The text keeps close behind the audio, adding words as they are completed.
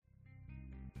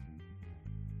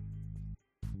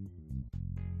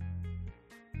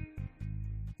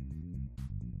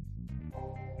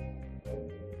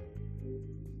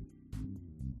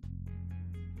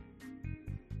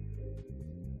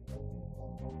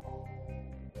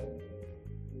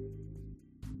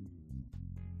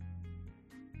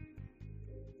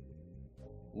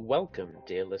Welcome,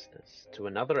 dear listeners, to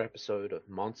another episode of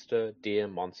Monster Dear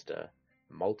Monster,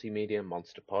 Multimedia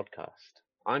Monster Podcast.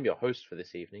 I'm your host for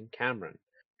this evening, Cameron,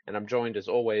 and I'm joined as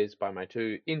always by my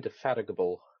two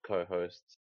indefatigable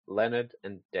co-hosts, Leonard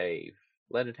and Dave.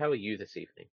 Leonard, how are you this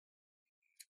evening?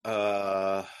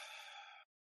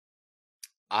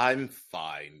 I'm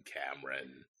fine,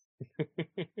 Cameron.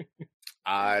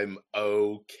 I'm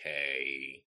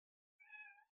okay.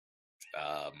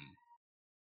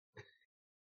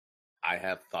 I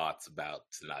have thoughts about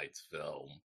tonight's film.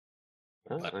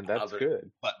 And that's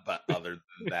good. But other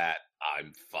than that,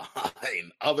 I'm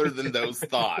fine. Other than those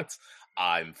thoughts,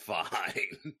 I'm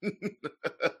fine.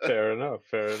 Fair enough.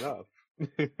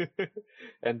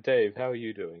 And Dave, how are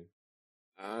you doing?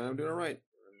 I'm doing all right.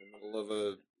 We're in the middle of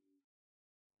a.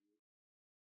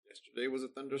 Yesterday was a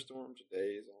thunderstorm.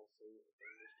 Today is also a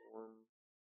thunderstorm.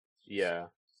 Yeah.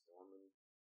 Storming.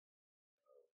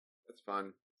 That's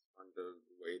fun. It's fun to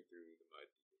wade through the mud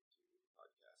to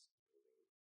get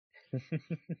to the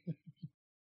podcast.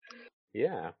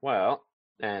 Yeah, well,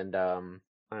 and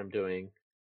I'm doing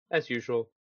as usual,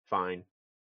 fine.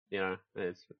 You know,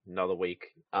 it's another week.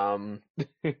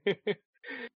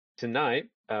 Tonight,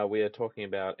 we are talking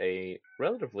about a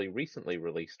relatively recently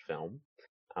released film.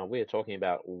 We are talking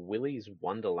about Willy's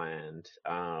Wonderland,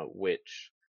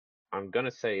 which I'm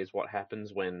gonna say is what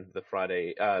happens when the Five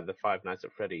Nights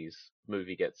at Freddy's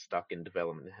movie gets stuck in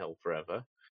development hell forever,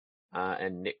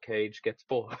 and Nick Cage gets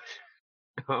bored.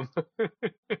 Um,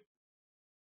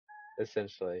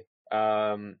 essentially.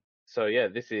 So yeah,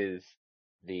 this is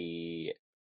the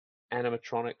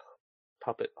animatronic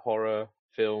puppet horror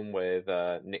film with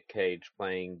Nick Cage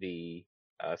playing the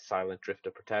silent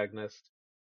drifter protagonist.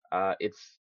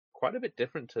 It's quite a bit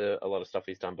different to a lot of stuff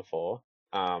he's done before.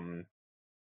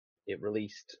 It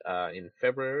released in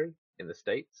February in the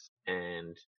States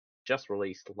and just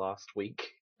released last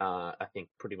week, I think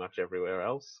pretty much everywhere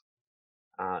else.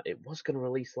 It was going to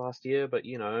release last year, but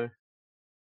you know,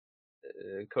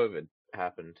 COVID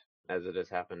happened, as it has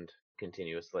happened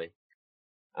continuously.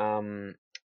 Yeah.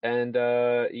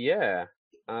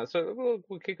 So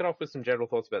we'll kick it off with some general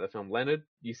thoughts about the film. Leonard,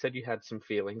 you said you had some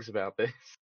feelings about this,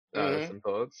 some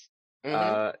thoughts.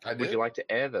 I Would did. you like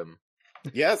to air them?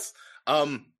 Yes.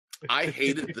 I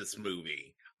hated this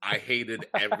movie. I hated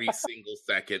every single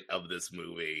second of this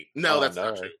movie. No, that's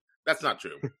not true. That's not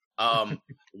true.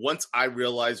 Once I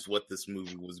realized what this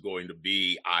movie was going to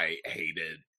be, I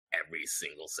hated every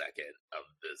single second of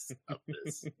this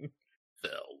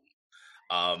film.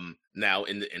 Now,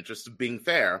 in the interest of being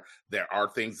fair, there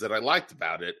are things that I liked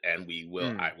about it, and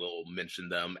I will mention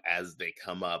them as they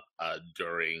come up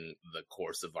during the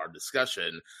course of our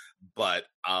discussion. But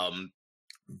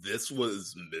this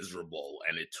was miserable,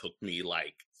 and it took me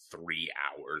like 3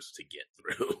 hours to get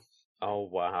through. Oh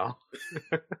wow.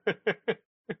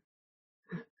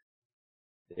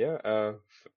 Yeah,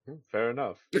 fair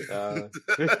enough.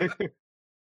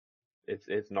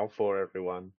 It's not for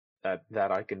everyone.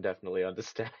 That I can definitely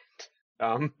understand.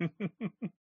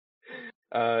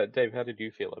 Dave, how did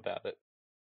you feel about it?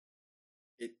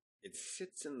 It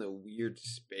sits in the weird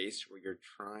space where you're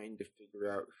trying to figure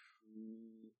out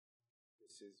who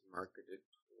this is marketed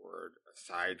toward,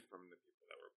 aside from the people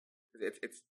that were.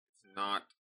 It's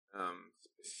not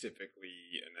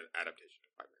specifically an adaptation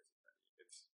of Five Nights at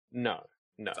Freddy's. No.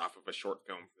 It's off of a short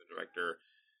film from the director,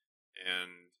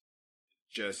 and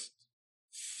just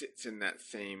sits in that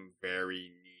same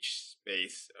very niche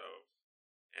space of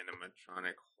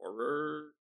animatronic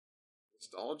horror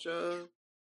nostalgia.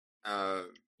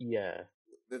 Yeah.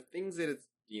 The things that it's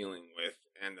dealing with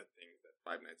and the things that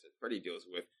Five Nights at Freddy deals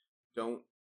with don't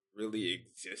really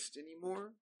exist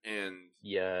anymore. And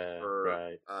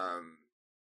right.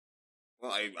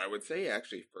 Well, I would say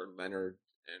actually for Leonard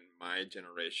and my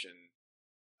generation,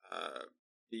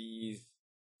 these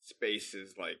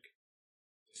spaces like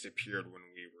disappeared when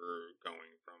we were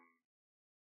going from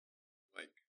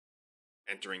like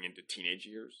entering into teenage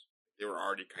years. They were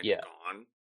already kind of gone.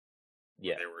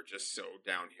 Yeah. They were just so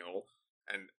downhill.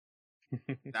 And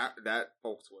that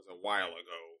folks was a while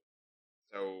ago.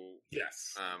 So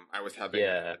yes. I was having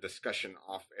a discussion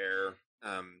off air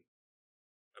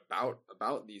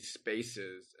about these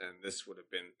spaces, and this would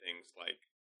have been things like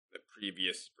the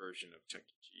previous version of Chuck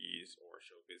E. Cheese or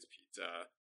Showbiz Pizza.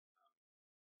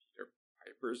 Peter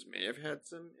Piper's may have had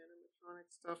some animatronic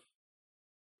stuff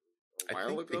a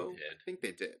while ago. I think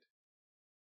they did.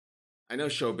 I know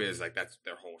Showbiz, like that's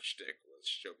their whole shtick was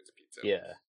Showbiz Pizza. Yeah.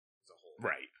 Was a whole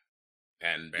right.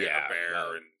 And bear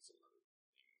and some other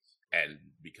things. And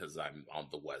because I'm on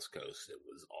the West Coast, it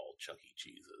was all Chuck E.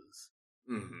 Cheese's.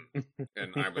 Mm-hmm.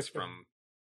 And I was from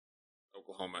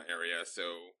Oklahoma area,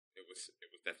 so it was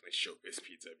definitely Showbiz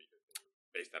Pizza because they were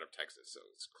based out of Texas, so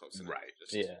it's close enough. Right.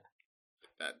 Just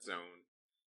that zone.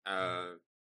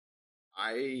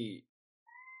 I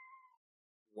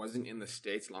wasn't in the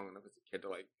States long enough as a kid to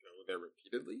like go there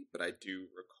repeatedly, but I do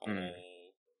recall from a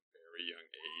very young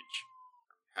age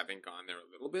having gone there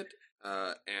a little bit.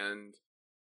 And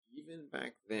even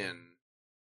back then,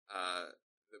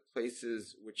 the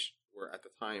places which were at the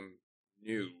time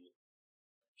new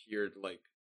appeared like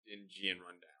dingy and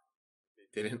rundown.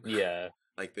 They didn't,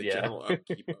 like the general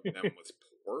upkeep of them was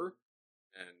poor,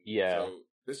 and so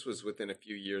this was within a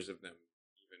few years of them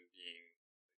even being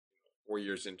 4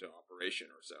 years into operation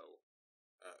or so.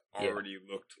 Already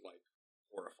looked like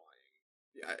horrifying.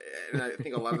 Yeah, and I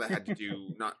think a lot of that had to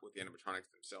do not with the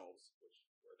animatronics themselves, which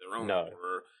were their own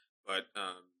horror, but the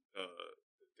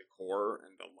decor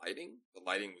and the lighting. The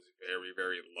lighting was very,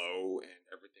 very low, and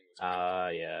everything was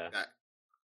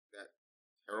that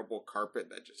terrible carpet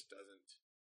that just doesn't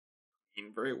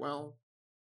clean very well.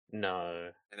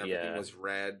 No, and everything was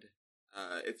red.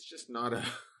 It's just not a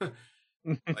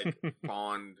like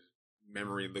fond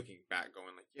memory looking back,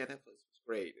 going like, yeah, that place was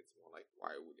great. It's more like,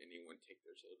 why would anyone take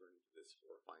their children to this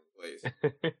horrifying place?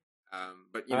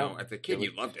 But you know, as a kid,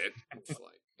 you loved it. It's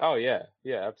like, oh yeah,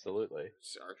 absolutely.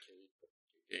 It's arcade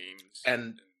games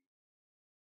and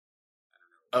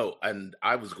oh, and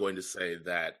I was going to say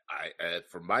that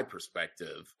from my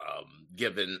perspective,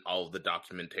 given all the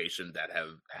documentation that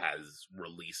has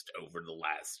released over the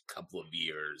last couple of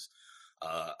years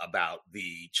about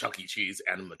the Chuck E. Cheese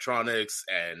animatronics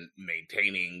and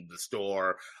maintaining the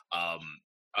store,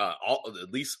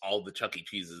 at least all the Chuck E.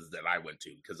 Cheeses that I went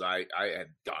to, because I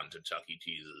had gone to Chuck E.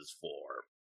 Cheese's for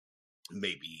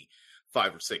maybe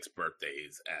 5 or 6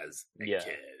 birthdays as a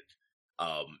kid.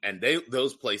 And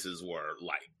those places were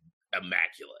like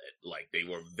immaculate. Like they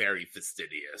were very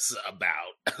fastidious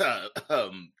about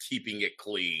keeping it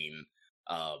clean.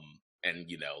 And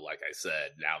you know, like I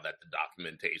said, now that the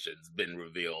documentation's been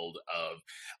revealed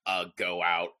of go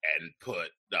out and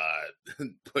put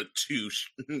 2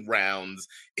 rounds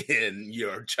in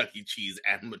your Chuck E. Cheese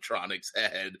animatronics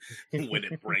head when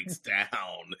it breaks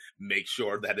down, make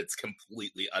sure that it's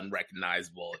completely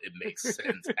unrecognizable. It makes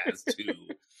sense as to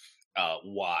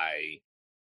why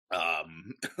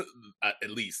at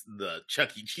least the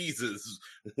Chuck E. Cheeses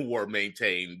were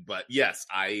maintained. But yes,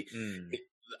 I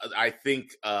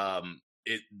think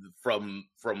it from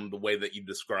the way that you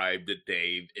described it,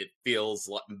 Dave, it feels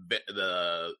like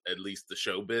at least the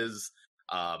Showbiz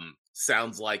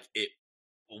sounds like it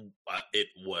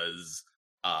was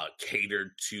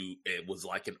catered to. It was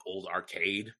like an old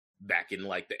arcade back in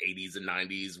like the 80s and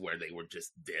 90s where they were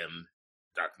just dim,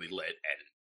 darkly lit, and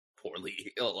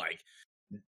poorly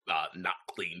not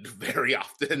cleaned very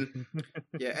often.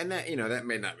 Yeah, and that, you know, that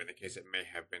may not have been the case. It may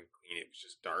have been clean. It was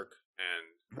just dark,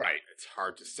 and it's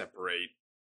hard to separate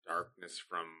darkness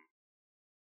from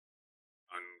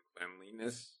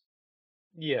uncleanliness.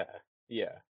 Yeah.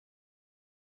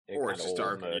 Or it's just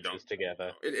dark and you don't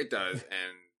together. It does,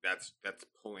 and that's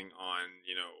pulling on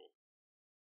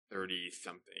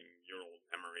 30-something-year-old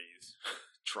memories,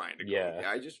 trying to go. Yeah,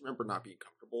 I just remember not being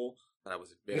comfortable. That I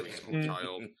was a very small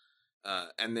child.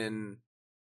 And then,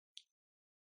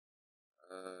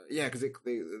 because they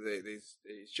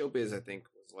Showbiz, I think,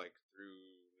 was like through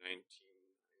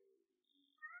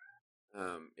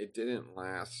 1990. It didn't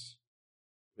last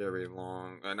very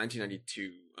long.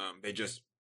 1992. They just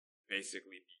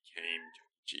basically became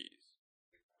Chuck E. Cheese.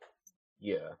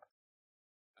 Yeah.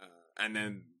 And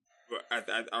then,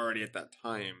 already at that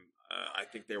time, I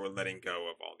think they were letting go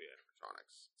of all the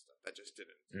animatronics and stuff. That just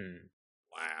didn't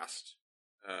last.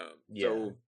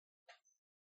 So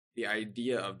the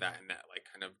idea of that and that, like,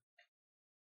 kind of,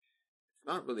 it's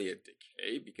not really a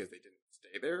decay because they didn't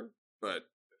stay there, but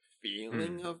the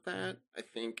feeling of that, I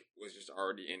think, was just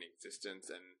already in existence,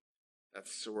 and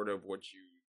that's sort of what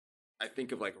I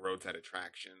think of, like, roadside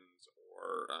attractions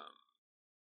or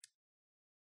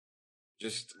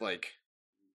just like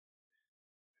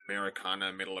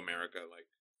Americana, Middle America, like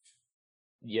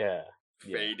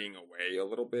fading away a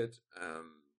little bit.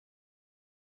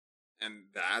 And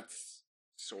that's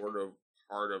sort of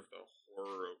part of the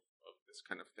horror of this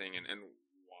kind of thing, and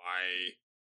why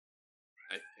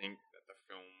I think that the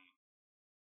film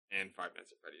and Five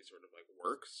Nights at Freddy's sort of like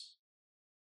works.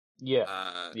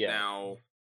 Now,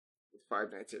 with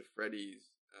Five Nights at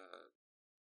Freddy's,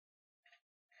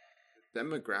 the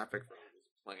demographic for who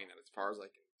was playing it, as far as I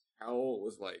can tell,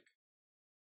 was like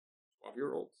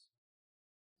 12-year-olds.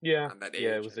 Yeah, that age.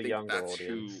 It was a younger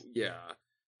audience.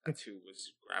 That's who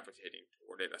was gravitating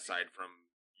toward it, aside from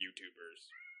YouTubers.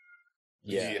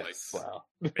 Yeah, like wow.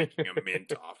 making a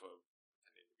mint off of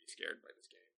pretending to be scared by this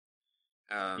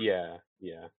game.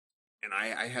 Yeah. And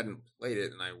I hadn't played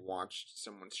it, and I watched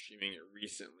someone streaming it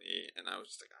recently, and I was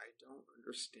just like, I don't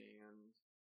understand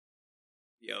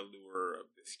the allure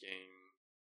of this game.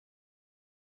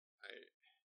 It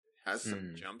has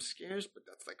some jump scares, but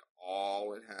that's like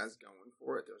all it has going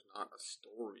for it. There's not a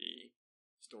story.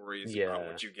 Stories about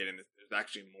what you get in this. There's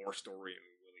actually more story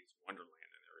in Willy's Wonderland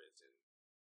than there is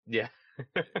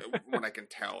in from what I can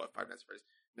tell at Five Nights at Freddy's.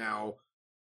 Now,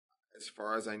 as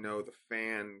far as I know, the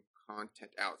fan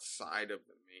content outside of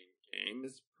the main game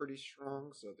is pretty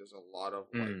strong, so there's a lot of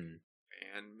like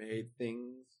fan-made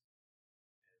things.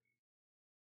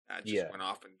 That just went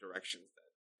off in directions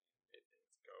that made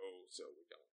things go, so we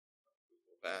don't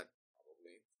Google that.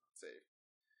 Probably it's not safe.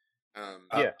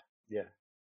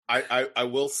 I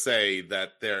will say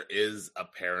that there is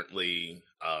apparently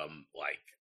a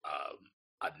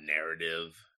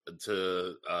narrative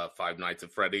to Five Nights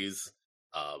at Freddy's.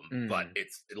 But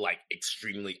it's like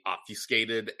extremely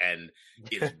obfuscated and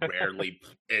is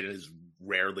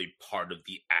rarely part of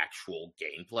the actual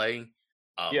gameplay.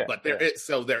 But there is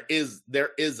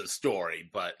a story,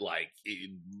 but like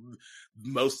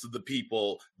most of the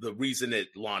people, the reason it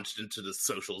launched into the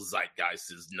social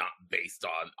zeitgeist is not based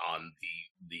on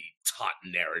the taut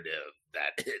narrative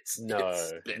that it's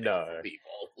been for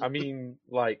people. I mean,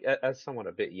 like as someone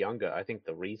a bit younger, I think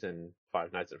the reason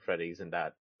Five Nights at Freddy's and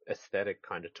that aesthetic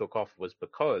kind of took off was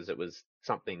because it was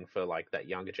something for like that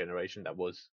younger generation that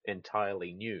was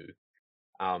entirely new.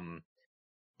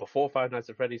 Before Five Nights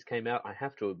at Freddy's came out, I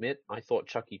have to admit, I thought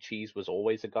Chuck E. Cheese was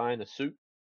always a guy in a suit.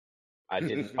 I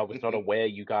was not aware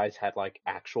you guys had like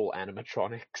actual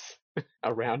animatronics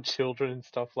around children and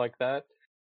stuff like that.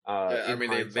 I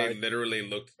mean, they literally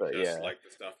looked just like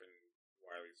the stuff in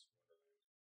Wily's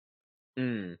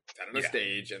Wonderland. Sat on a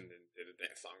stage and then did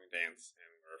a song and dance and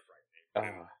were frightening.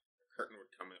 And the curtain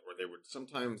would come in, or they would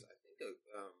sometimes, I think,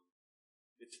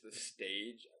 it's the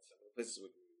stage at some of the places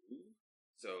would move.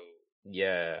 So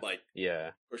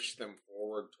push them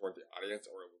forward toward the audience,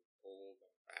 or it would pull them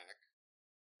back.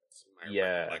 That's my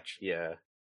recollection.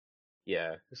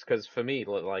 Yeah. It's because for me,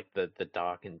 like the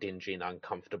dark and dingy and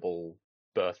uncomfortable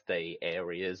birthday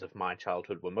areas of my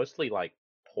childhood were mostly like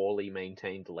poorly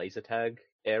maintained laser tag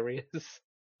areas.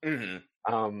 And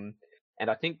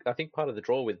I think part of the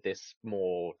draw with this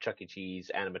more Chuck E.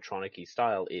 Cheese animatronic-y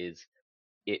style is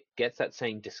it gets that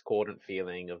same discordant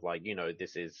feeling of like,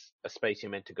 this is a space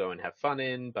you're meant to go and have fun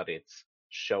in, but it's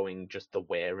showing just the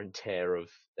wear and tear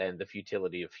of and the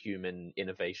futility of human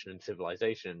innovation and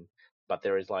civilization. But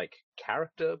there is like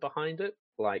character behind it,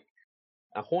 like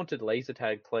a haunted laser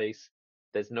tag place.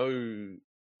 There's nothing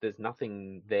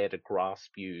there to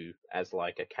grasp you as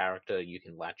like a character you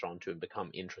can latch onto and become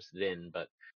interested in. But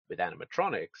with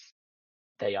animatronics,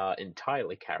 they are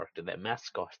entirely character. They're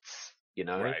mascots,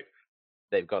 Right.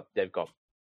 They've got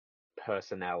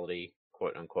personality,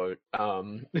 quote unquote.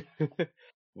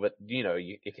 But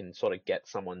it can sort of get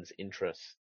someone's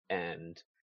interest, and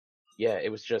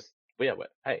it was just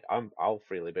hey, I'll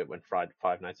freely admit when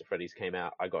Five Nights at Freddy's came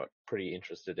out, I got pretty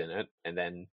interested in it, and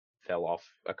then fell off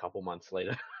a couple months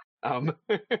later.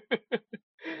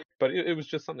 But it was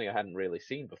just something I hadn't really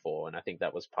seen before, and I think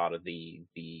that was part of the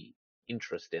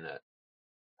interest in it.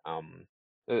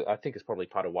 I think it's probably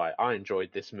part of why I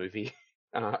enjoyed this movie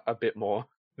a bit more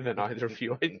than either of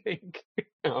you, I think.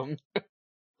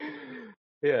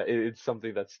 It's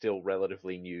something that's still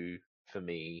relatively new for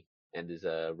me and is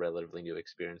a relatively new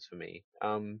experience for me.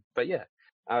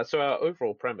 So our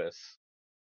overall premise,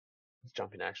 let's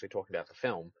jump into actually talking about the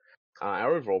film.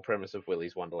 Our overall premise of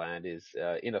Willy's Wonderland is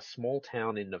in a small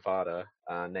town in Nevada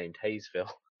named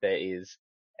Hayesville, there is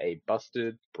a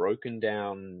busted, broken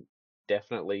down,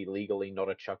 definitely legally not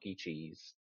a Chuck E.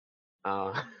 Cheese.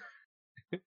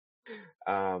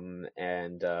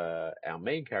 And our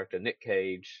main character, Nick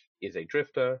Cage, is a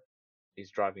drifter.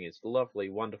 He's driving his lovely,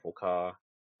 wonderful car,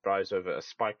 drives over a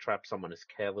spike trap someone has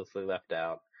carelessly left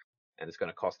out, and it's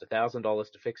going to cost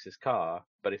 $1,000 to fix his car.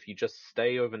 But if you just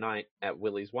stay overnight at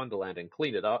Willy's Wonderland and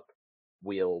clean it up,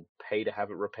 we'll pay to have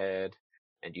it repaired,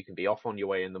 and you can be off on your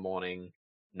way in the morning,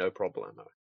 no problemo.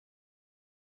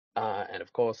 And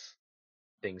of course,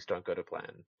 things don't go to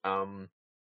plan.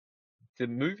 The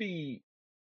movie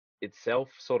itself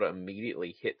sort of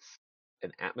immediately hits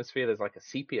an atmosphere. There's like a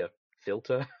sepia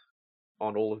filter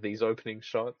on all of these opening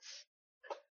shots,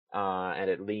 and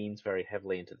it leans very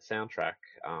heavily into the soundtrack.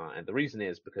 And the reason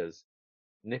is because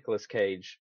Nicolas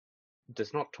Cage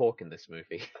does not talk in this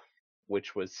movie,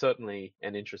 which was certainly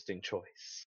an interesting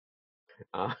choice.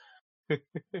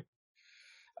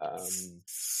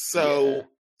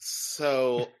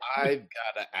 So I've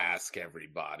got to ask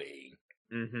everybody: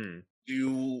 Mm-hmm.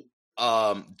 do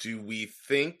we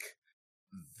think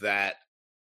that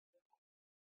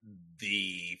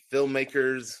the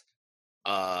filmmakers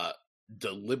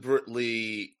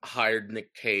deliberately hired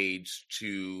Nick Cage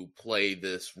to play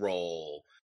this role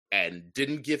and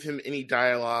didn't give him any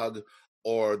dialogue,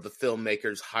 or the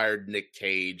filmmakers hired Nick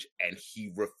Cage and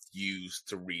he refused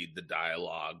to read the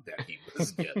dialogue that he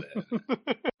was given?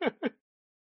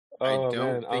 I Oh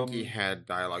don't man, think he had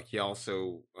dialogue. He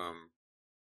also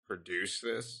produced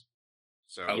this,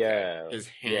 so Okay. yeah, his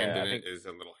hand yeah, in I it think, is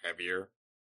a little heavier.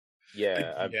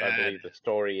 yeah, I Yeah. believe the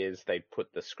story is they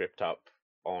put the script up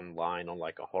online on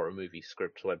like a horror movie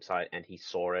script website, and he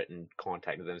saw it and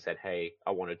contacted them and said, "Hey,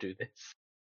 I want to do this."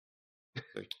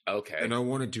 Like, Okay. and I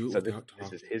want to do it So this, without this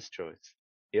talking. is his choice.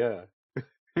 Yeah.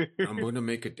 I'm going to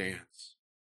make a dance.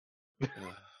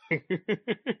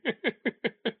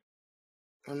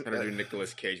 I'm trying to do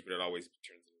Nicolas Cage, but it always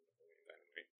turns into that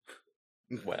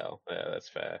anyway. Well, yeah, that's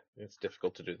fair. It's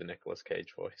difficult to do the Nicolas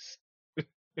Cage voice.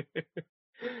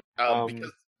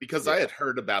 Because yeah. I had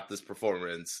heard about this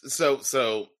performance, so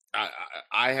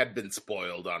I had been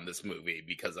spoiled on this movie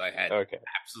because I had Okay.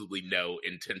 absolutely no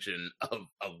intention of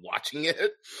watching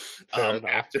it. Fair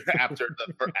enough.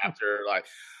 After like,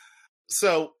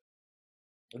 so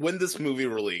when this movie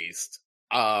released,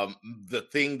 the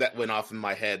thing that went off in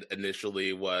my head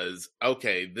initially was,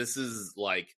 okay, this is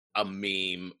like a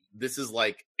meme. This is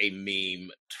like a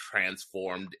meme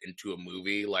transformed into a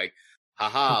movie. Like,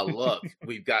 haha, look,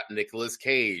 we've got Nicolas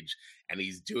Cage and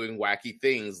he's doing wacky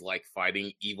things like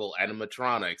fighting evil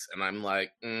animatronics. And I'm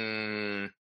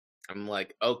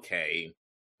like, okay,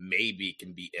 maybe it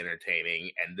can be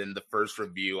entertaining. And then the first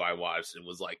review I watched, it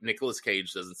was like, Nicolas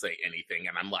Cage doesn't say anything.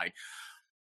 And I'm like,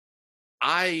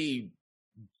 I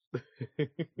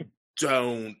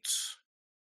don't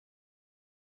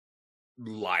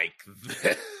like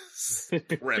this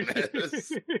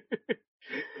premise.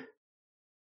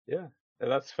 Yeah,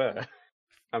 that's fair.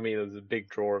 I mean, there's a big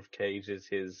draw of Cage is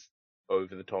his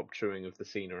over-the-top chewing of the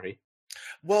scenery.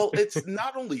 Well, it's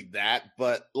not only that,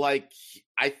 but like,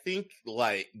 I think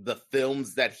like the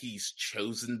films that he's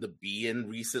chosen to be in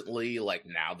recently, like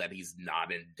now that he's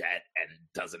not in debt and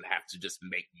doesn't have to just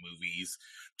make movies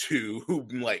to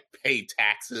like pay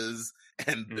taxes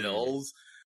and bills,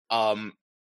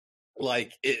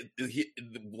 like I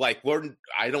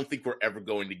don't think we're ever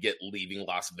going to get Leaving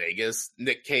Las Vegas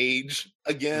Nick Cage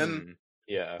again.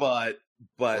 Yeah, but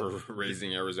Or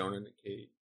Raising Arizona Nick Cage.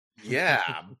 Yeah,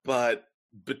 but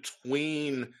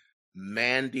between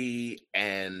Mandy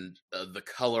and The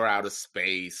Color Out of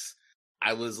Space,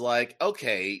 I was like,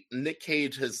 okay, Nick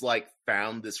Cage has like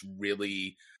found this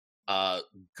really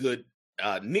good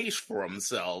niche for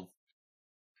himself,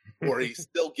 where he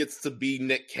still gets to be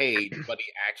Nick Cage, but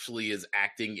he actually is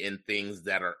acting in things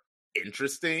that are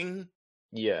interesting.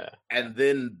 Yeah. And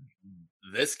then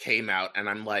this came out, and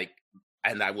I'm like,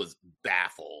 and I was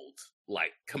baffled,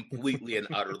 like completely and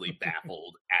utterly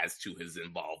baffled as to his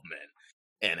involvement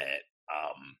in it.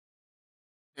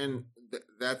 And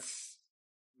that's,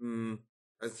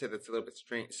 I'd say that's a little bit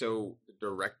strange. So the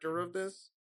director of this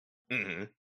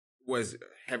was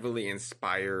heavily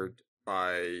inspired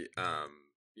by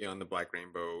Beyond the Black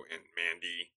Rainbow and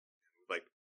Mandy, like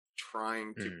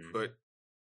trying to put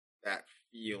that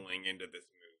feeling into this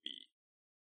movie.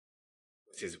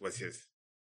 Was his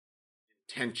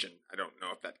intention. I don't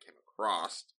know if that came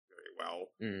across very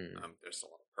well. There's a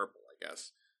lot of purple, I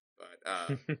guess, but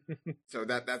so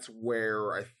that's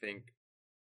where I think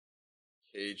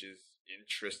Cage's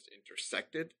interest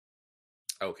intersected.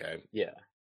 Okay. Yeah.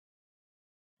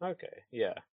 Okay.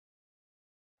 Yeah.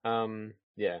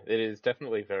 Yeah, it is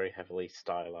definitely very heavily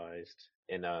stylized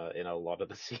in a lot of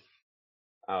the scene.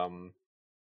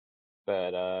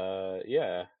 But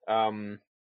yeah.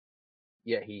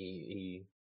 Yeah, he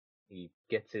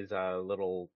gets his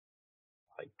little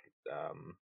like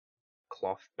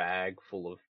cloth bag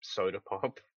full of soda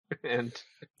pop and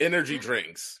energy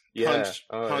drinks. Yeah.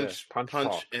 Punch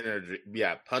Pop. energy.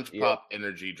 Yeah, punch pop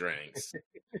energy drinks.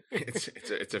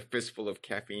 It's a fistful of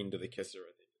caffeine to the kisser,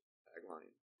 I think.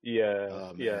 Tagline. Yeah.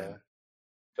 Oh, yeah. man.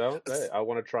 So hey, I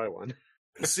want to try one.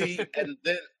 See, and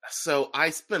then so I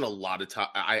spent a lot of time.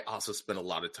 I also spent a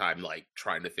lot of time like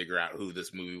trying to figure out who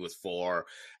this movie was for,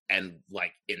 and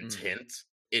like intent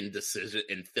in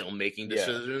filmmaking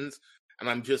decisions. And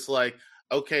I'm just like,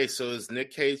 okay, so is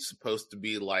Nick Cage supposed to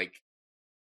be like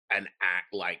an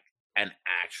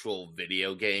actual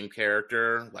video game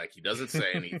character? Like, he doesn't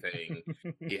say anything.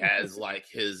 He has like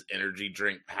his energy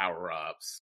drink power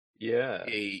ups. Yeah,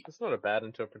 a it's not a bad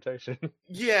interpretation.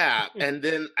 yeah,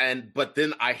 but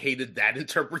then I hated that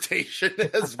interpretation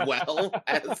as well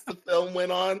as the film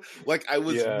went on. Like I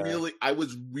was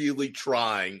really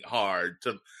trying hard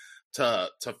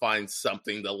to find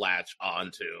something to latch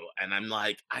onto, and I'm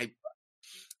like, I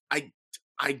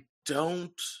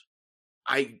don't.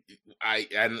 I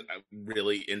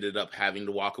really ended up having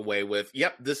to walk away with,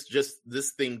 yep, this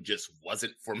thing just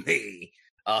wasn't for me.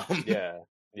 Yeah.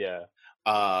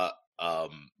 Uh,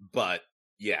 but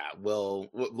yeah, well,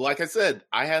 like I said,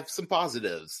 I have some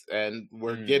positives, and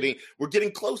we're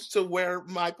getting close to where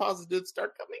my positives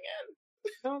start coming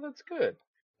Oh, that's good.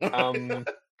 in.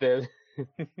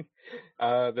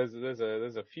 There's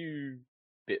there's a few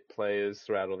bit players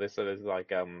throughout all this. So there's like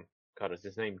God, is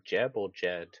his name Jeb or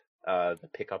Jed? The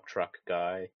pickup truck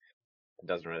guy. It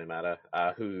doesn't really matter.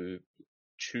 Who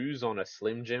chews on a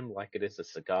Slim Jim like it is a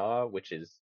cigar, which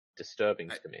is disturbing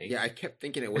to me. Yeah, I kept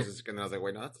thinking it was a cigar, and I was like,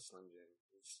 wait, no, that's a Slim Jim.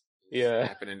 Yeah,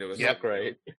 happening to us. not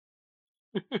great.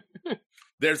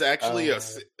 There's actually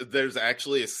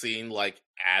a scene like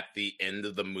at the end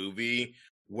of the movie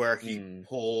where he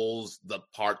pulls the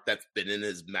part that's been in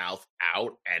his mouth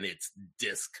out and it's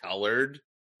discolored.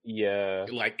 Yeah,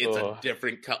 like it's a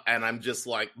different color, and I'm just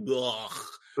like, ugh.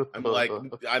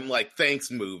 I'm like, thanks,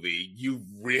 movie. You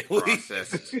really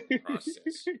process.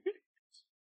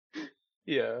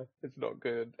 Yeah, it's not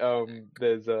good.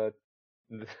 There's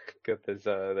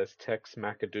there's Tex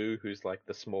McAdoo, who's like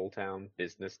the small town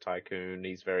business tycoon.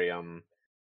 He's very oh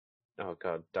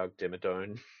god, Doug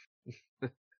Dimmadome.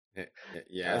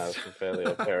 Yes, from Fairly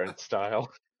Odd Parents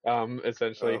style.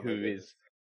 Essentially, who's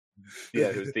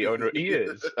the owner. He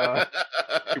is.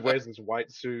 He wears his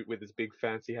white suit with his big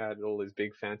fancy hat and all his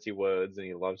big fancy words, and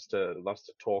he loves to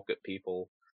talk at people.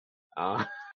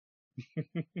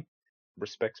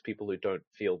 Respects people who don't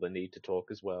feel the need to talk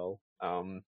as well.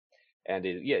 And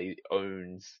he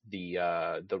owns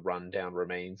the rundown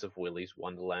remains of Willy's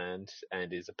Wonderland,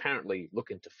 and is apparently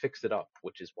looking to fix it up,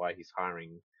 which is why he's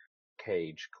hiring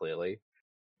Cage. Clearly,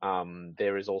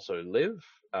 there is also Liv,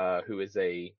 who is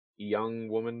a young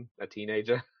woman, a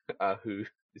teenager, whose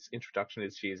introduction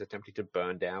is she is attempting to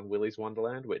burn down Willy's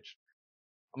Wonderland. Which,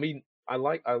 I mean, I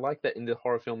like that in the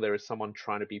horror film there is someone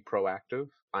trying to be proactive.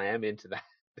 I am into that.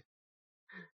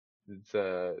 It's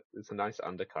a nice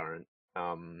undercurrent.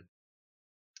 And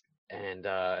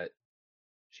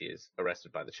she is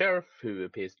arrested by the sheriff, who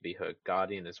appears to be her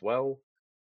guardian as well,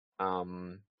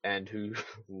 and who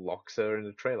locks her in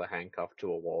a trailer handcuffed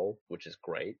to a wall, which is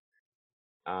great.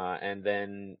 And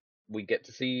then we get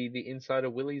to see the inside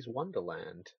of Willy's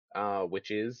Wonderland,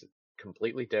 which is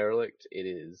completely derelict. It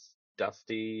is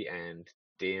dusty and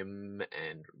dim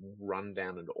and run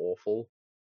down and awful.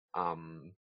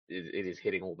 It is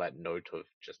hitting all that note of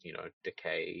just,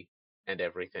 decay and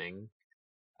everything.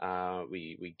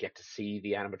 We get to see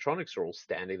the animatronics are all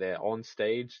standing there on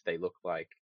stage. They look like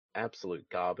absolute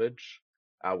garbage,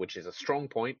 which is a strong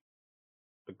point.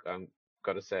 I've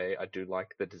got to say, I do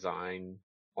like the design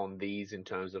on these in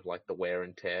terms of like the wear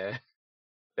and tear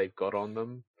they've got on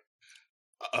them.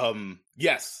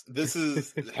 Yes, this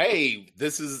is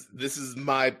this is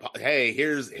my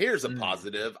here's a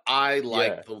positive. I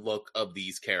like the look of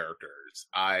these characters.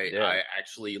 I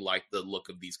actually like the look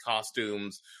of these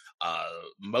costumes.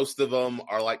 Most of them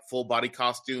are like full body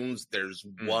costumes. There's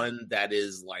one that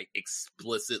is like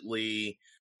explicitly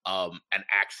an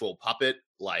actual puppet,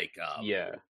 like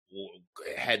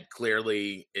head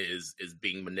clearly is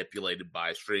being manipulated by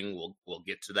a string. We'll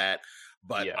get to that.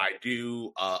 But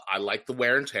I like the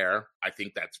wear and tear. I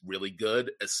think that's really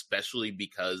good, especially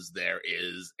because there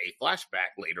is a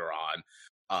flashback later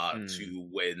on to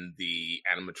when the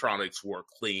animatronics were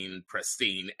clean,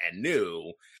 pristine, and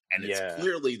new. And it's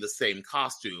clearly the same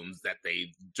costumes that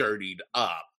they've dirtied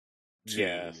up to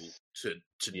do this.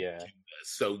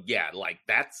 So like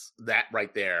that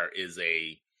right there is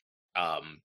a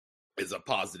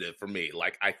positive for me.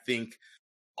 Like, I think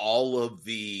all of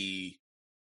the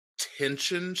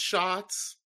tension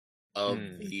shots of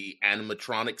the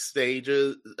animatronic stage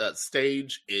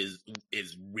is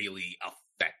really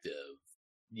effective.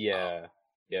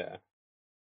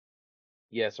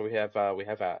 So we have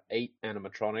our 8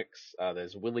 animatronics.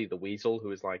 There's Willy the Weasel,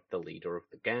 who is like the leader of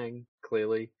the gang.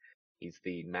 Clearly, he's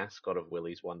the mascot of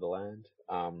Willy's Wonderland.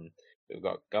 We've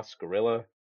got Gus Gorilla,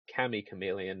 Cammy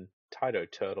Chameleon, Tyto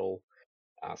Turtle,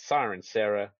 Siren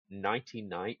Sarah, Nighty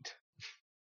Night,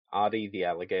 Artie the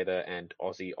Alligator, and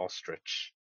Ozzy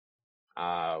Ostrich.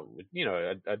 A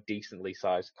decently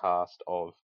sized cast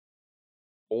of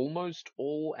almost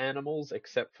all animals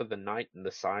except for the Knight and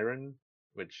the Siren,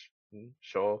 which,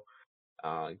 sure.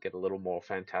 get a little more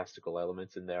fantastical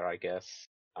elements in there, I guess.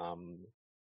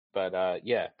 But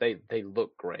yeah, they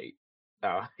look great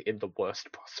in the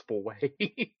worst possible way.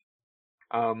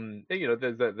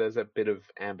 There's a bit of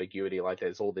ambiguity, like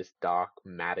there's all this dark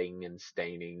matting and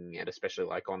staining, and especially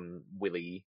like on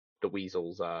Willy the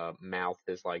Weasel's mouth,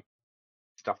 there's like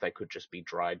stuff that could just be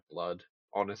dried blood,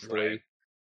 honestly. Right.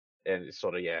 And it's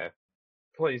sort of, yeah,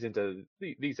 plays into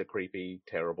these are creepy,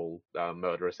 terrible,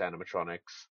 murderous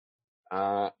animatronics.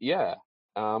 Yeah.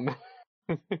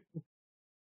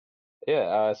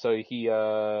 Yeah, so he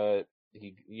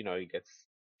he gets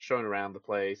shown around the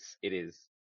place. It is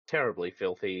terribly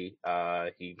filthy.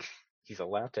 He's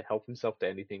allowed to help himself to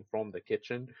anything from the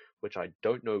kitchen, which I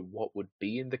don't know what would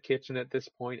be in the kitchen at this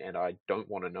point, and I don't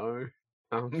want to know.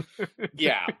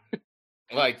 Yeah.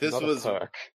 Like this Not a was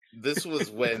perk. this was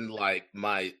when like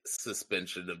my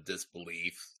suspension of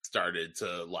disbelief started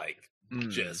to like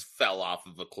just fell off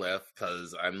of a cliff,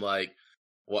 because I'm like,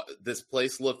 what, this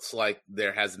place looks like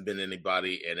there hasn't been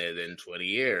anybody in it in 20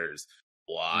 years.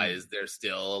 Why is there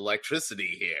still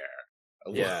electricity here?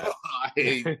 Yeah.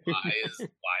 Why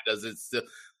does it still?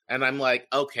 And I'm like,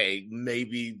 okay,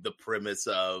 maybe the premise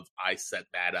of I set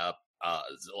that up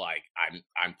is like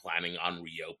I'm planning on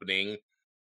reopening,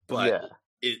 but yeah.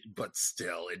 but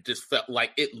still, it just felt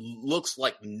like it looks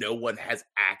like no one has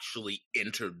actually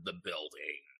entered the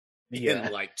building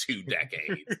in like 2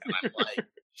 decades. And I'm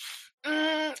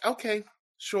like, okay,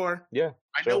 sure. Yeah.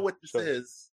 I know what this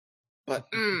is, but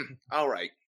all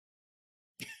right.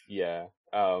 Yeah.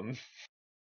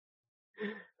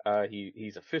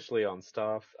 He's officially on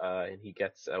staff, and he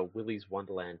gets a Willy's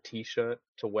Wonderland T-shirt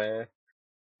to wear,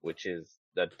 which is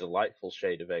a delightful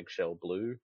shade of eggshell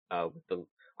blue. I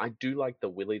do like the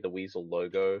Willy the Weasel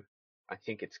logo. I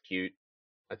think it's cute.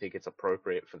 I think it's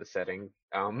appropriate for the setting.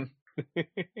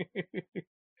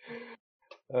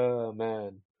 Oh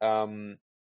man.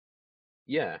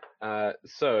 Yeah.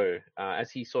 So as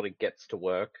he sort of gets to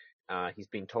work, he's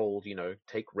been told,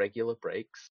 take regular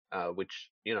breaks,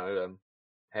 which,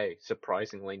 hey,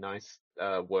 surprisingly nice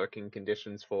working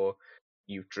conditions for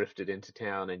you've drifted into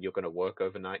town and you're going to work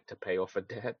overnight to pay off a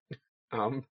debt.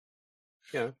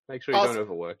 Make sure you don't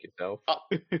overwork yourself.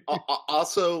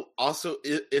 Also,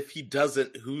 if he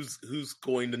doesn't, who's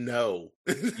going to know?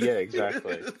 Yeah,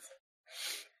 exactly.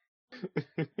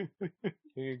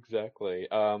 Exactly.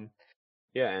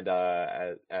 Yeah, and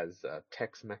as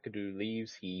Tex McAdoo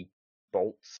leaves, he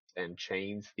bolts and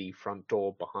chains the front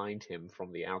door behind him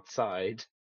from the outside.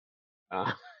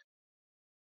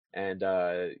 And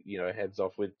heads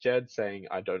off with Jed saying,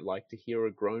 "I don't like to hear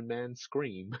a grown man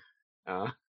scream."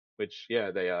 Which, yeah,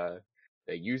 they're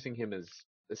using him as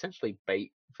essentially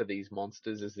bait for these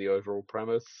monsters is the overall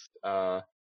premise.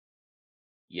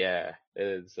 Yeah,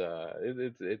 it's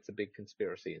a big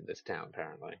conspiracy in this town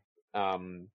apparently.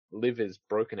 Liv is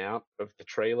broken out of the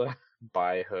trailer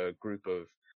by her group of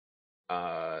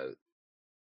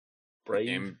brave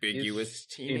ambiguous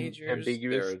teenagers.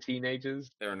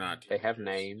 Teenagers. They're not. Teenagers. They have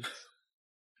names.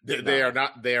 They are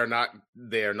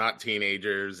not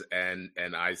teenagers. And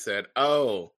I said,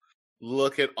 "Oh,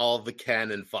 look at all the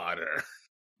cannon fodder."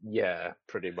 Yeah,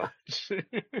 pretty much.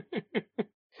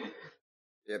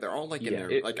 Yeah, they're all like in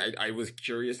their like. I was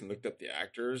curious and looked up the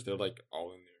actors. They're like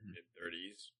all in their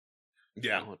mid-30s.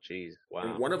 Yeah. Oh, jeez. Wow.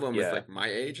 And one of them is like my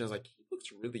age. I was like, he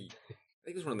looks really. I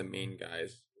think he's one of the main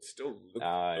guys. Still looks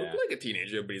like a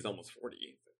teenager, but he's almost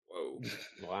 40. Whoa.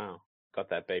 Wow. Got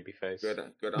that baby face.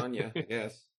 Good on you, I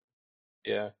guess.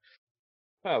 Yeah.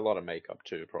 A lot of makeup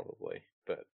too, probably.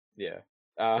 But yeah.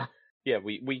 Yeah,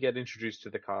 we get introduced to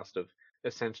the cast of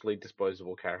essentially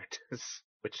disposable characters,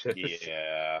 which is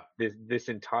this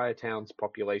entire town's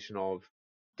population of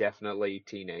definitely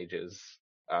teenagers,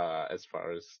 as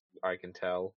far as I can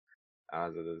tell.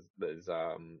 There's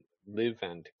Liv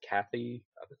and Kathy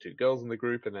are the two girls in the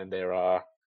group, and then there are a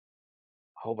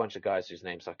whole bunch of guys whose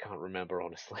names I can't remember,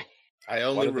 honestly. I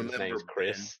only remember his name's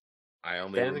Chris.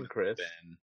 Ben and Chris.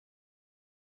 Ben.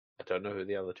 I don't know who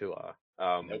the other two are.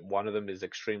 Nope. One of them is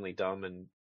extremely dumb and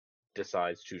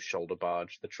decides to shoulder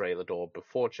barge the trailer door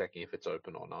before checking if it's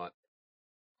open or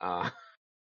not.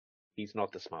 He's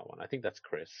not the smart one. I think that's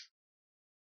Chris.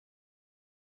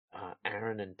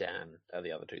 Aaron and Dan are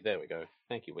the other two. There we go.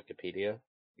 Thank you, Wikipedia.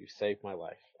 You saved my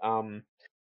life.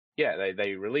 Yeah,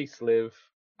 they release Liv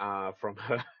from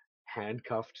her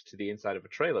handcuffed to the inside of a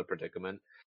trailer predicament,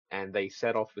 and they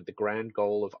set off with the grand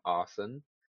goal of arson.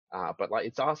 But like,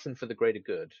 it's arson for the greater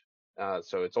good.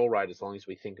 So it's all right as long as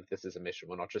we think of this as a mission.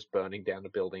 We're not just burning down a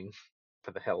building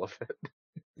for the hell of it.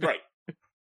 Right.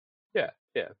 Yeah.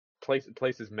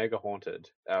 Place is mega haunted.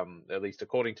 At least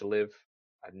according to Liv.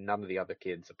 none of the other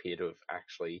kids appear to have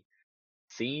actually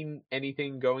seen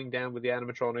anything going down with the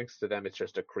animatronics. To them, it's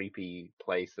just a creepy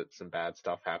place that some bad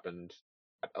stuff happened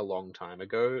a long time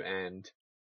ago, and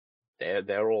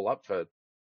they're all up for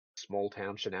small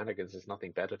town shenanigans. There's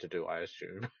nothing better to do, I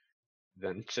assume,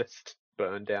 than just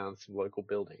burn down some local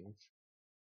buildings.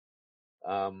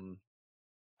 But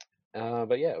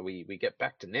yeah, we get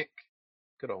back to Nick.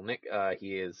 Good old Nick.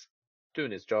 He is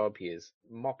doing his job. He is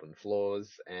mopping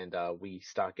floors, and we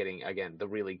start getting, again, the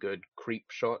really good creep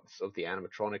shots of the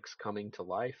animatronics coming to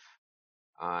life.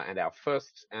 And our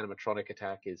first animatronic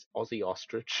attack is Ozzy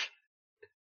Ostrich.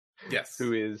 Yes.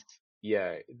 Who is,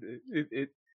 yeah,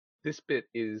 this bit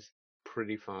is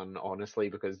pretty fun, honestly,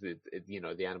 because the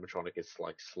animatronic is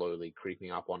like slowly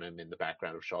creeping up on him in the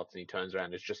background of shots, and he turns around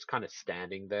and is just kind of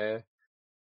standing there,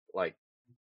 like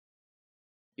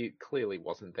it clearly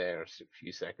wasn't there a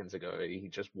few seconds ago. He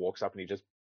just walks up and he just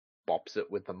bops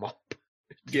it with the mop to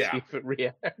see if it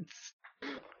reacts.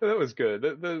 That was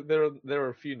good. There are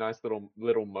a few nice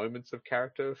little moments of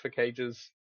character for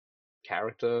Cage's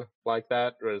character like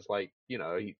that, whereas like,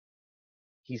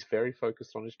 he's very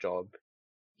focused on his job.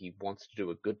 He wants to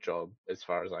do a good job, as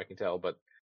far as I can tell, but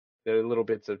there are little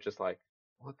bits of just like,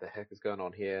 what the heck is going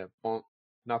on here? Well,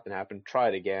 nothing happened. Try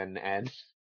it again, and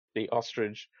the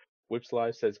ostrich whips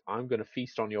live, says, "I'm going to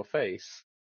feast on your face,"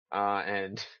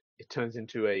 and it turns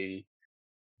into a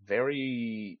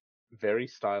very, very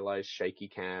stylized shaky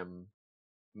cam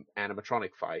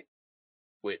animatronic fight,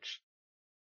 which,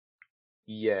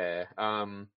 yeah.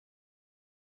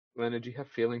 Leonard, do you have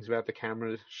feelings about the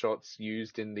camera shots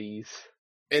used in these?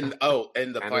 And the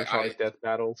animatronic death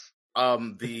battles.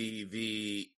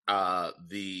 The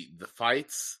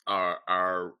fights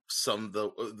are some of the,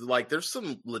 like, there's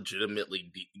some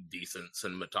legitimately decent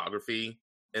cinematography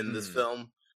in this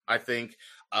film. I think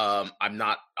I'm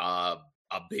not a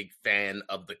big fan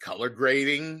of the color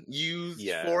grading used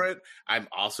for it. I'm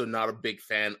also not a big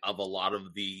fan of a lot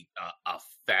of the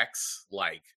effects,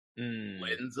 like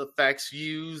lens effects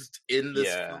used in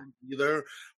this film either.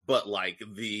 But like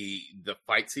the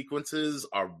fight sequences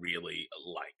are really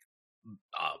like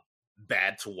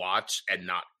bad to watch and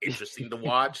not interesting to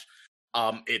watch.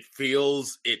 It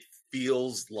feels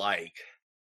like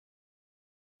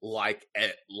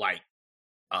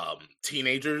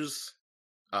teenagers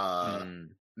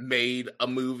made a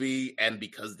movie, and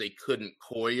because they couldn't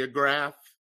choreograph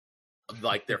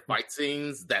like their fight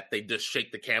scenes, that they just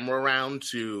shake the camera around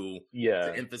to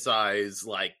emphasize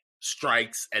like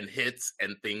strikes and hits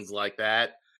and things like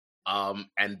that.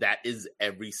 And that is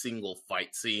every single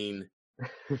fight scene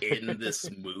in this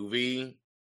movie.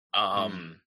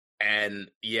 And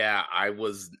yeah, I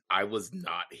was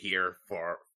not here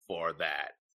for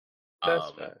that.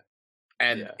 That's fair.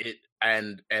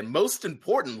 And and most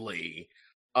importantly,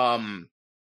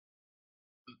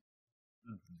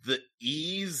 the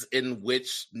ease in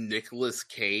which Nicolas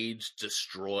Cage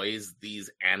destroys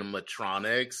these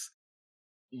animatronics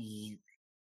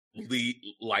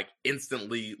like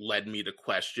instantly led me to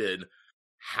question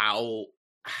how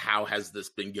has this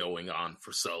been going on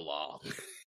for so long?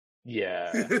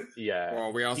 Yeah.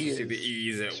 Well, we also see the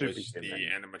ease at which the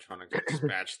animatronics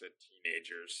dispatch the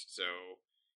teenagers. So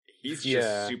he's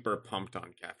just super pumped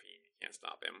on caffeine. You can't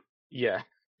stop him. Yeah.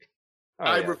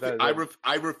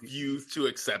 I refuse to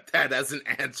accept that as an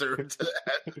answer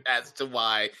as to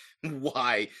why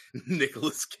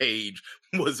Nicolas Cage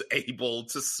was able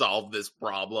to solve this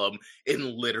problem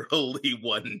in literally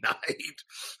one night.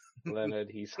 Leonard,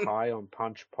 he's high on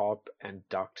punch pop and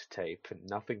duct tape, and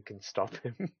nothing can stop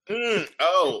him.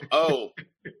 Oh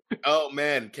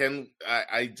man,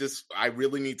 I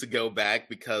really need to go back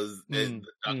because the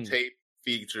duct tape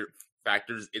feature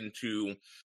factors into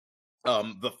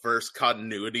the first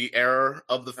continuity error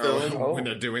of the film. When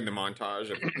they're doing the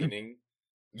montage of cleaning.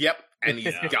 Yep, and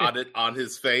he's got it on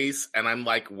his face, and I'm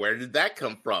like, where did that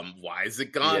come from? Why is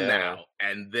it gone now?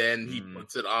 And then he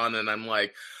puts it on, and I'm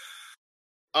like,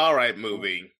 all right,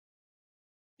 movie.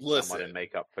 Listen. Someone in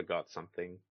makeup forgot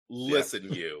something.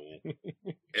 Listen, you.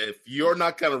 If you're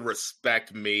not going to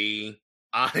respect me,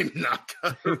 I'm not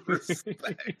going to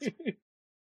respect.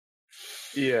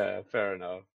 Yeah, fair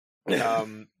enough.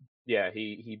 Yeah,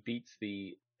 he beats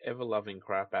the ever-loving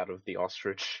crap out of the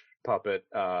ostrich puppet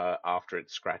after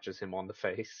it scratches him on the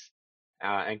face,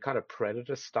 and kind of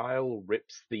Predator style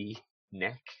rips the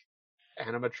neck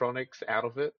animatronics out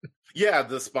of it. Yeah,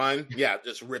 the spine. Yeah,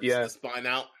 just rips the spine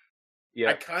out.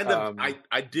 Yeah,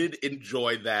 I did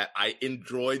enjoy that. I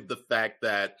enjoyed the fact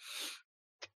that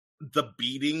the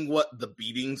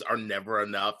beatings are never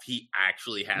enough. He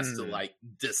actually has to like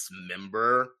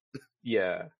dismember.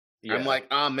 Yeah. Yeah. I'm like,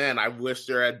 oh man, I wish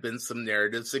there had been some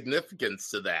narrative significance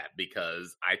to that,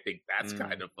 because I think that's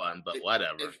kind of fun, but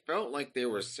whatever. It felt like they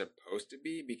were supposed to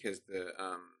be, because the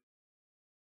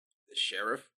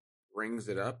sheriff brings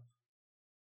it up.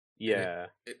 Yeah.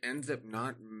 It ends up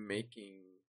not making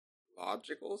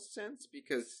logical sense,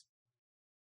 because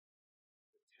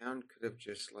the town could have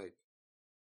just like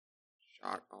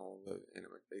shot all the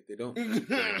they don't keep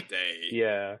them in a day.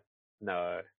 Yeah.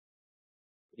 No.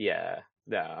 Yeah.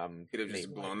 Could have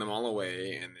just blown them all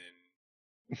away, and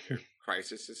then your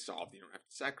crisis is solved. You don't have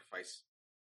to sacrifice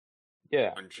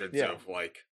hundreds of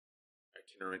like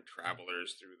itinerant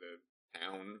travelers through the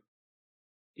town.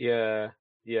 Yeah.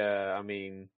 Yeah, I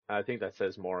mean, I think that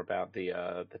says more about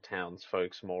the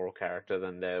townsfolk's moral character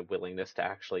than their willingness to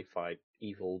actually fight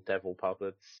evil devil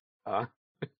puppets.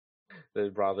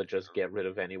 They'd rather just get rid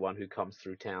of anyone who comes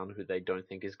through town who they don't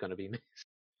think is going to be missed.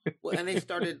 Well, and they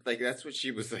started like, that's what she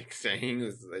was like saying,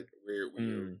 was like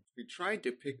we tried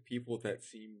to pick people that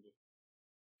seemed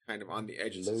kind of on the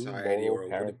edge of society or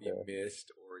wouldn't be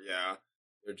missed, or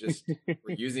they're just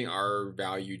we're using our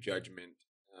value judgment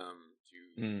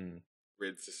to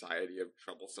rid society of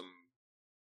troublesome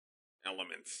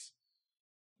elements.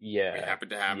 Yeah. We happen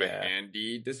to have a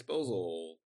handy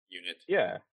disposal unit.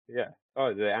 Yeah. Yeah.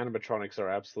 Oh, the animatronics are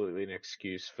absolutely an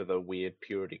excuse for the weird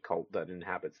purity cult that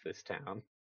inhabits this town.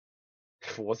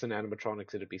 If it wasn't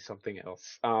animatronics, it'd be something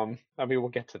else. I mean, we'll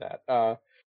get to that.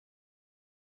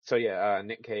 So yeah,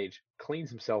 Nick Cage cleans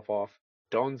himself off,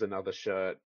 dons another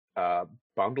shirt,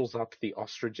 bundles up the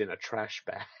ostrich in a trash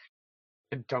bag,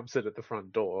 and dumps it at the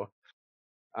front door.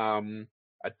 I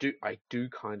do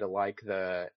kind of like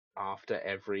the, after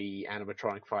every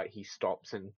animatronic fight, he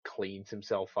stops and cleans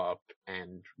himself up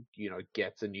and,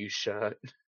 gets a new shirt.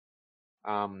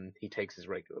 He takes his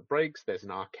regular breaks. There's an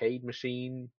arcade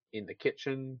machine in the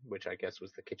kitchen, which I guess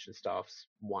was the kitchen staff's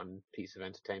one piece of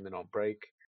entertainment on break,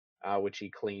 which he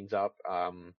cleans up.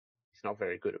 He's not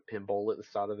very good at pinball at the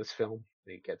start of this film.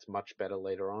 He gets much better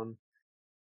later on.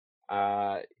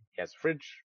 He has a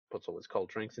fridge, puts all his cold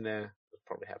drinks in there. That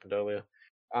probably happened earlier.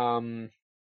 And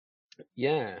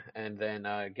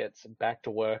then gets back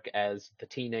to work as the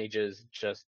teenagers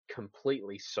just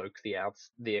completely soak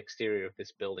the exterior of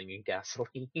this building in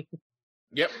gasoline.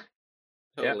 Yep.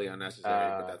 Totally unnecessary,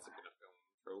 but that's a bit of film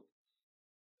trope.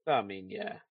 I mean,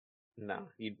 yeah. No,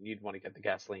 you'd want to get the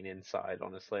gasoline inside,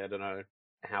 honestly. I don't know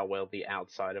how well the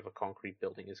outside of a concrete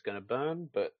building is going to burn,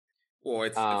 but... Well,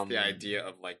 it's the idea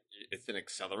of, like, it's an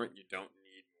accelerant. You don't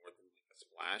need more than like a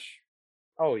splash.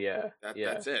 Oh, yeah.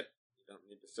 That's it. You don't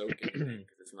need to soak anything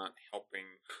because it's not helping.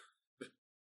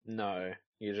 No,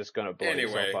 you're just going to blow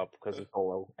yourself up because it's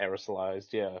all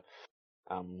aerosolized,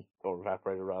 or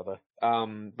evaporated rather.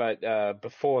 But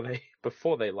before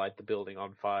they light the building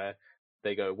on fire,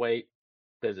 they go, wait,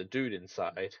 there's a dude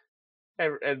inside,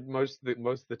 and most of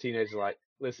the teenagers are like,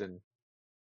 listen,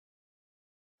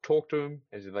 talk to him.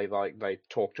 As they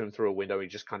talk to him through a window, he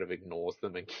just kind of ignores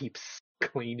them and keeps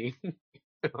cleaning,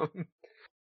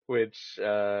 which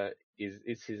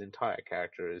is his entire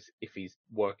character. Is if he's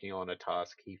working on a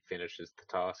task, he finishes the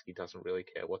task. He doesn't really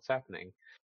care what's happening.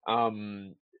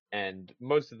 And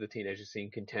most of the teenagers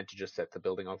seem content to just set the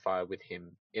building on fire with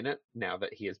him in it, now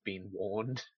that he has been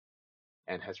warned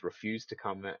and has refused to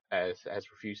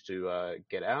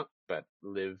get out. But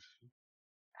Liv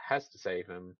has to save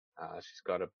him. She's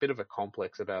got a bit of a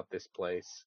complex about this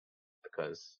place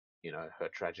because, her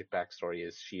tragic backstory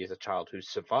is she is a child who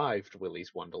survived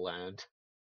Willy's Wonderland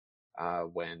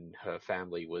when her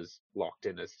family was locked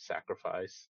in as a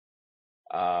sacrifice.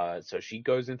 So she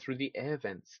goes in through the air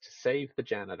vents to save the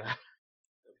janitor.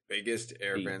 The biggest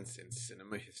air vents in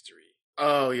cinema history.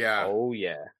 Oh, yeah. Oh,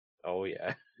 yeah. Oh,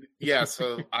 yeah. Yeah,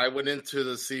 so I went into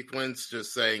the sequence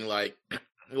just saying, like,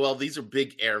 well, these are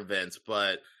big air vents,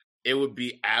 but it would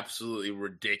be absolutely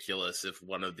ridiculous if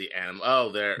one of the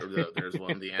there's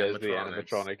one of the animatronics. There's the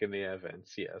animatronic in the air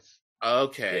vents, yes.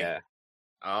 Okay. Yeah.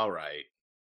 All right.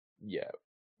 Yeah.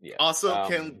 Yeah. Also,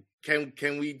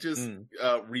 can we just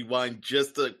rewind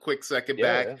just a quick second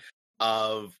back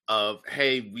of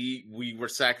hey, we were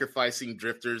sacrificing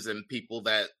drifters and people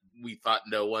that we thought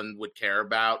no one would care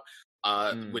about,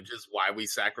 which is why we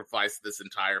sacrificed this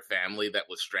entire family that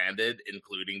was stranded,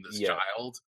 including this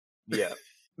child. Yeah.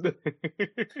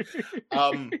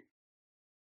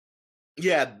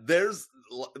 Yeah, there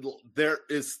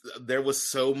was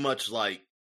so much like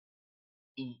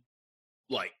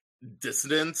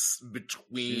dissonance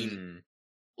between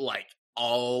like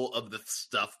all of the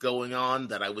stuff going on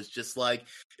that I was just like,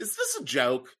 is this a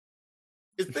joke?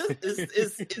 Is this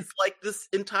is like this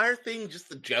entire thing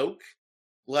just a joke?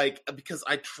 Like, because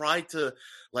I tried to,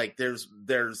 like, there's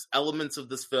elements of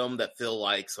this film that feel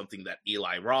like something that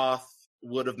Eli Roth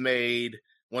would have made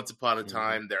once upon a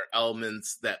time. There are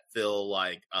elements that feel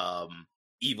like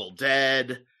Evil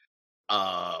Dead.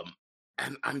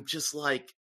 And I'm just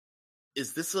like,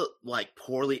 is this a like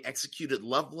poorly executed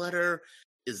love letter?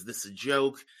 Is this a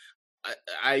joke?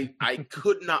 I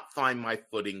could not find my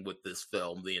footing with this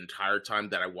film the entire time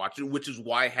that I watched it, which is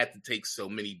why I had to take so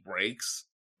many breaks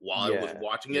while I was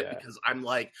watching it, because I'm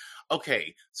like,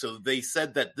 okay, so they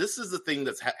said that this is the thing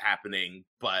that's happening,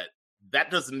 but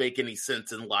that doesn't make any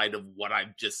sense in light of what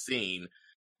I've just seen.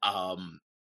 I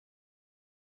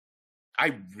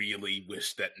really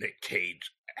wish that Nick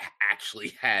Cage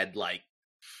actually had like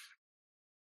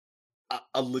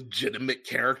a legitimate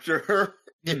character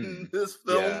in this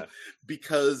film,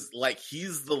 because like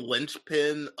he's the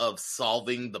linchpin of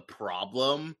solving the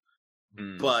problem,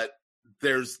 but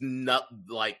there's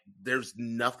there's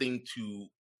no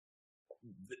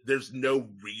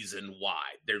reason why.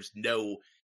 There's no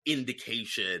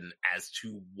indication as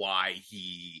to why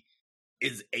he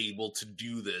is able to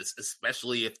do this,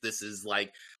 especially if this is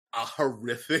like a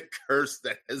horrific curse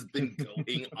that has been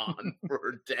going on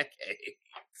for decades.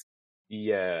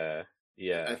 I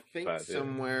think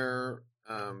somewhere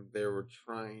they were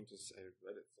trying to say, I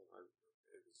read it somewhere.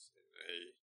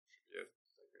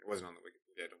 It wasn't on the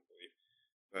Wikipedia, I don't believe,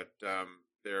 but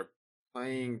they're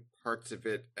playing parts of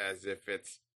it as if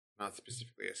it's not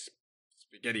specifically a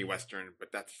spaghetti western,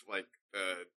 but that's like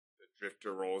the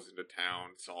drifter rolls into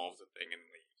town, solves a thing, and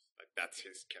leaves. Like that's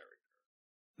his character,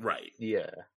 right?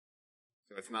 Yeah.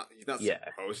 So he's not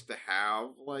supposed to have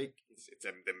like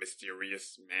the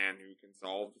mysterious man who can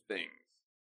solve things.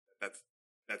 That's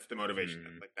the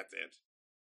motivation. Like that's it.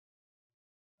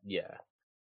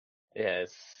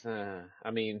 Yes.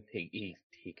 I mean, he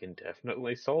can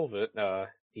definitely solve it.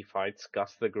 He fights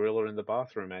Gus the gorilla in the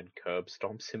bathroom and curb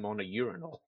stomps him on a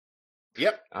urinal.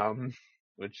 Yep.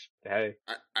 Which, hey,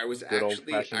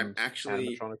 I'm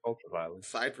actually animatronic ultraviolence.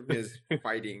 Aside from his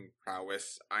fighting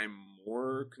prowess, I'm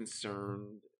more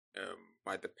concerned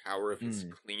by the power of his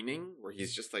cleaning, where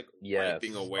he's just like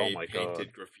wiping away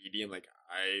painted graffiti, and like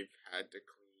I've had to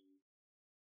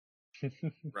clean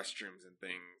restrooms and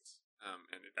things,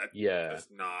 and that does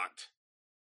not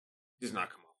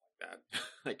come off like that,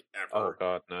 like ever. Oh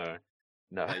God, no.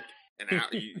 Like an hour,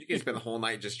 you can spend the whole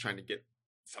night just trying to get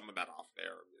some of that off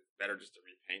there. It's better just to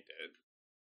repaint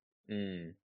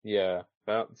it. Yeah,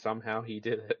 but somehow he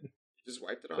did it. He just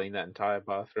wiped it off. Cleaned that entire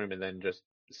bathroom and then just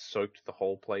soaked the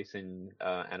whole place in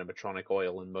animatronic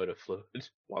oil and motor fluid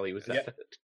while he was at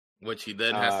it. Which he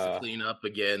then has to clean up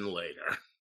again later.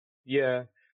 Yeah.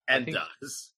 And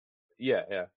does.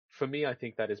 Yeah. For me, I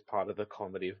think that is part of the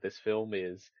comedy of this film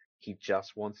is he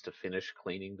just wants to finish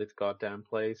cleaning this goddamn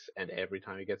place, and every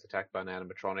time he gets attacked by an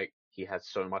animatronic, he has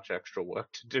so much extra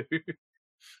work to do.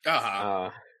 Yeah.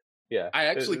 I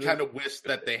actually kind of wish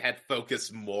that they had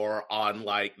focused more on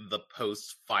like the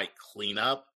post-fight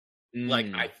cleanup.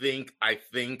 Like I think I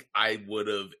would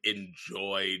have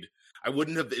enjoyed. I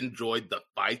wouldn't have enjoyed the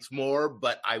fights more,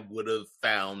 but I would have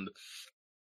found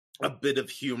a bit of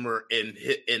humor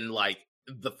in like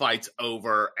the fight's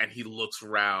over and he looks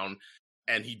around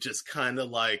and he just kind of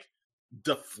like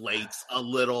deflates a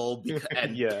little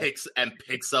and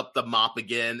picks up the mop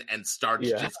again and starts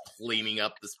just cleaning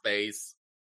up the space.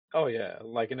 Oh yeah,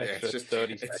 like an extra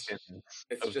 30 seconds.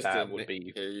 It's just that a would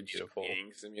be beautiful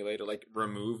gang simulator. Like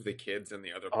remove the kids and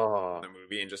the other people in the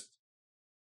movie, and just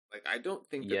like I don't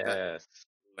think that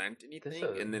lent anything.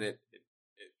 And then it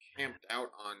camped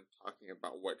out on talking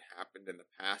about what happened in the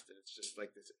past, and it's just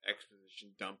like this exposition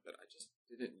dump that I just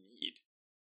didn't need.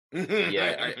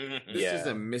 This is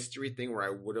a mystery thing where I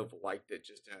would have liked it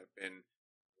just to have been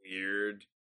weird.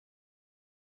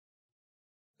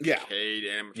 Decayed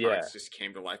animatronics just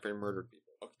came to life and murdered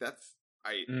people. Okay,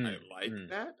 I like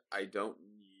that. I don't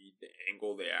need the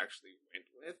angle they actually went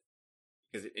with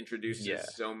because it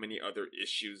introduces so many other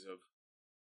issues of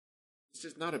this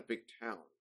is not a big town.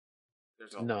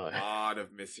 There's a lot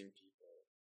of missing people.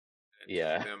 And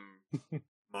it took them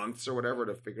months or whatever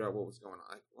to figure out what was going on.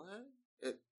 Like, what?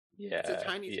 It's a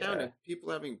tiny town and people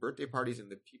are having birthday parties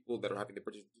and the people that are having the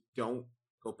birthdays don't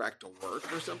go back to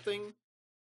work or something.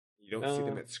 You don't see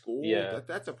them at school.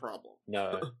 That's a problem.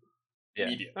 No.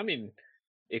 I mean,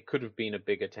 it could have been a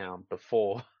bigger town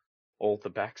before all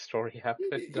the backstory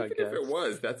happened. Even if it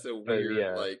was, that's a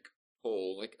weird like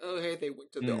pull. Like, oh hey, they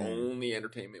went to the only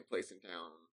entertainment place in town.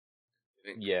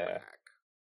 They didn't go back.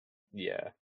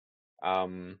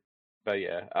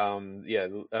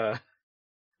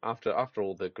 But after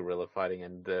all the guerrilla fighting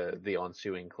and the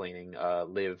ensuing cleaning,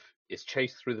 Liv is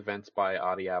chased through the vents by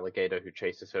Artie Alligator, who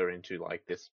chases her into like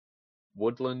this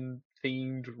woodland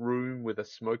themed room with a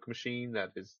smoke machine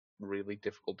that is really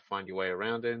difficult to find your way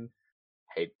around in.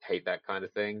 Hate that kind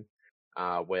of thing.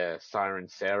 Where Siren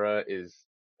Sarah is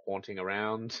haunting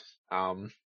around.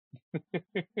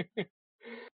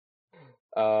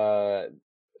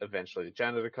 Eventually the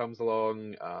janitor comes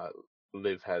along.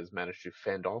 Liv has managed to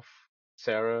fend off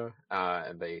Sarah,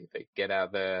 and they get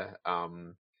out there.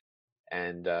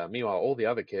 And meanwhile, all the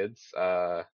other kids,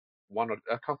 a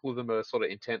couple of them are sort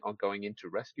of intent on going in to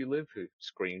rescue Liv, who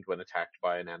screamed when attacked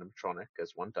by an animatronic,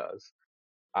 as one does.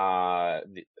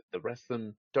 The rest of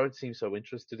them don't seem so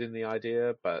interested in the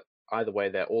idea, but either way,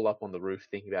 they're all up on the roof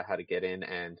thinking about how to get in.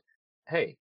 And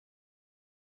hey,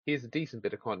 here's a decent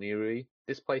bit of continuity.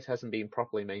 This place hasn't been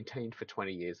properly maintained for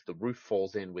 20 years. The roof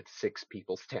falls in with 6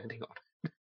 people standing on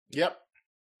it. Yep.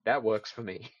 That works for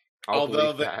me.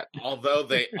 Although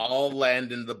they all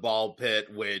land in the ball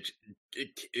pit, which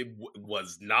it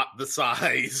was not the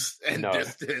size and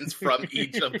distance from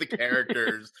each of the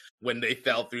characters when they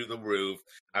fell through the roof.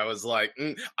 I was like,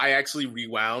 I actually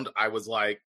rewound. I was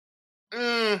like,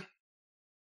 like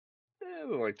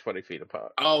 20 feet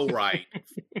apart. Oh, right.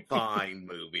 Fine,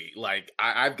 movie. Like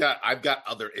I've got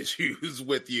other issues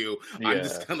with you. Yeah. I'm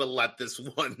just gonna let this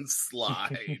one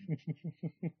slide.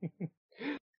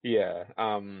 Yeah.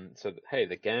 So hey,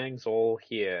 the gang's all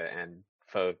here, and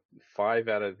for 5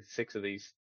 out of 6 of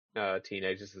these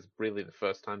teenagers, is really the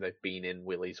first time they've been in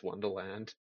Willy's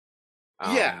Wonderland.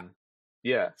 Yeah.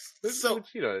 So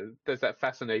which, there's that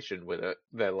fascination with it.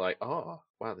 They're like, oh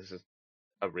wow, this is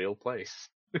a real place.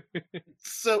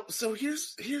 So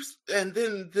here's and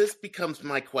then this becomes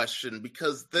my question,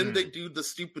 because then they do the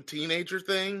stupid teenager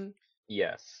thing.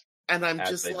 Yes. And I'm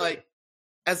just like,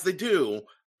 as they do,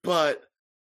 but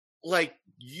like,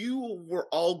 you were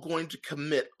all going to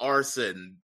commit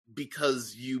arson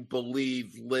because you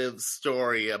believe Liv's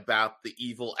story about the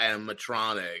evil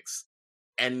animatronics,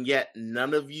 and yet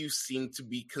none of you seem to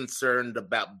be concerned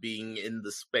about being in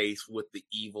the space with the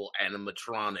evil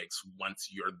animatronics once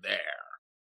you're there.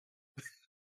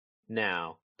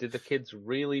 Now, did the kids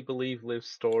really believe Liv's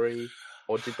story,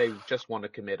 or did they just want to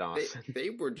commit arson? They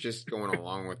were just going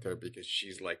along with her because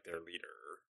she's like their leader.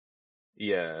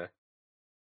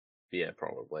 Yeah,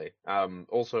 probably.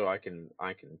 Also, I can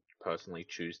personally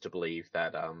choose to believe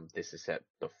that this is set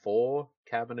before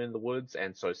Cabin in the Woods,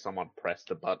 and so someone pressed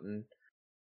a button,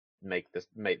 make the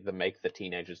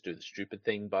teenagers do the stupid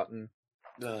thing button.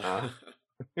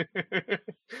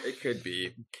 It could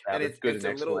be, and it's good an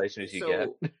explanation as you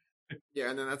get. Yeah,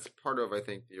 and then that's part of, I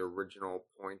think, the original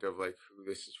point of like who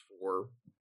this is for.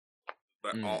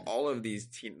 But all of these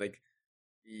like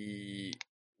the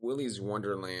Willy's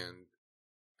Wonderland,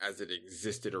 as it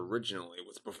existed originally,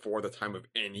 was before the time of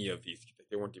any of these. Like,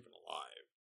 they weren't even alive,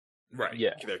 right?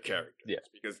 Yeah, their characters. Yeah,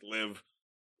 because Liv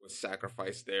was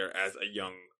sacrificed there as a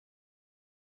young,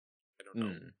 I don't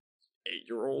know,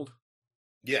 8-year-old.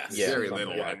 Yes, very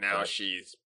little, and now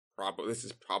she's probably. This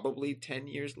is probably 10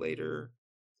 years later.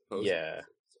 Or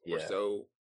so.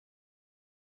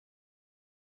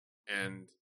 And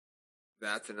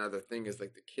that's another thing, is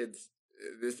like the kids,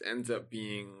 this ends up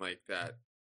being like that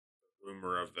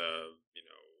rumor of the,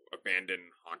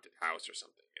 abandoned haunted house or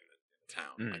something in the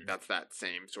town. Like that's that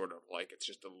same sort of like, it's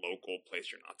just a local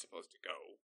place you're not supposed to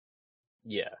go.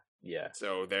 Yeah.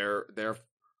 So their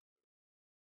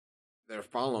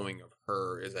following of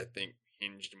her is, I think,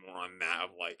 hinged more on that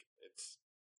of like, it's,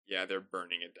 they're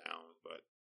burning it down, but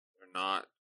they're not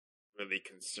really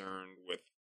concerned with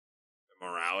the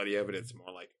morality of it. It's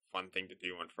more like a fun thing to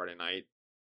do on Friday night.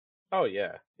 Oh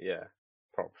yeah,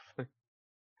 probably.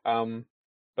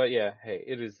 But yeah, hey,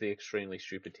 it is the extremely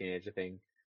stupid teenager thing.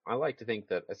 I like to think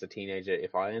that as a teenager,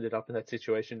 if I ended up in that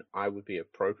situation, I would be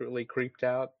appropriately creeped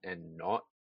out and not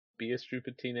be a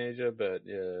stupid teenager, but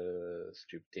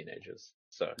stupid teenagers.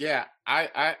 So yeah,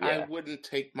 I wouldn't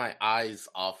take my eyes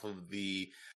off of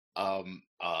the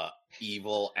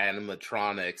evil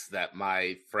animatronics that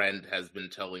my friend has been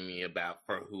telling me about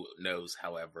for who knows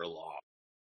however long.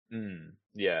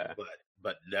 Yeah.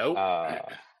 But nope.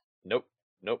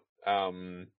 Nope.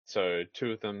 So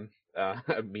 2 of them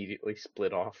immediately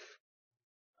split off.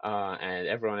 And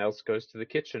everyone else goes to the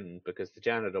kitchen because the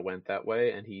janitor went that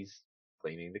way and he's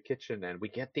cleaning the kitchen, and we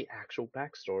get the actual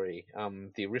backstory.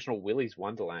 The original Willy's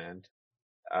Wonderland,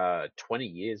 20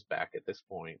 years back at this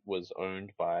point, was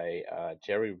owned by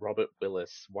Jerry Robert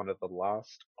Willis, one of the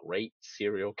last great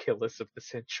serial killers of the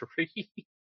century,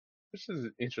 which is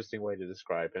an interesting way to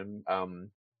describe him,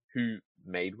 who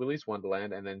made Willy's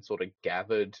Wonderland and then sort of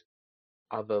gathered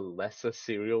other lesser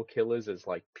serial killers as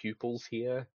like pupils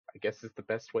here, I guess is the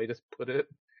best way to put it.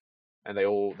 And they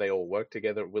all worked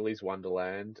together at Willy's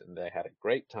Wonderland, and they had a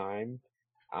great time.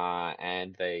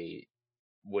 And they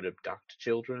would abduct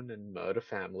children and murder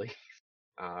families.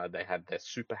 They had their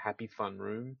super happy fun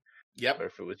room. Yep. Or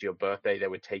if it was your birthday, they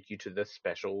would take you to the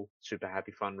special super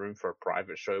happy fun room for a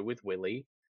private show with Willy,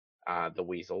 the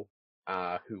weasel,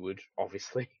 who would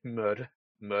obviously murder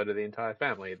the entire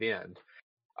family at the end.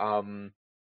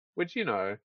 Which, you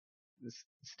know, is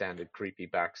standard creepy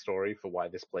backstory for why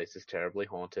this place is terribly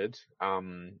haunted.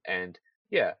 And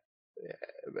yeah,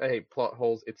 hey, plot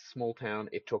holes. It's a small town.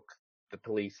 It took the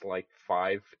police like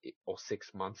 5 or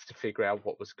 6 months to figure out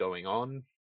what was going on.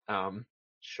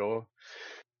 Sure.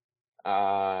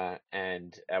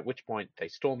 And at which point they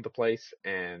stormed the place,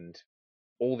 and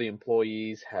all the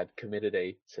employees had committed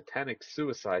a satanic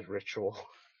suicide ritual,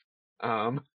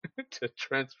 to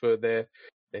transfer their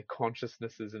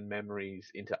consciousnesses and memories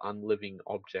into unliving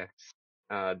objects,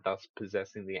 thus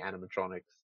possessing the animatronics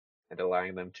and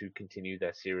allowing them to continue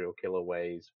their serial killer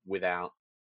ways without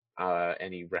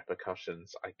any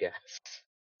repercussions, I guess.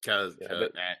 Because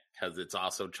it's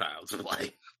also child's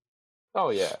play. Oh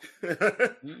yeah,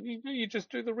 you just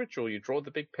do the ritual. You draw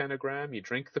the big pentagram. You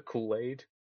drink the Kool-Aid,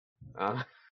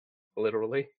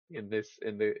 literally as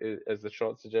the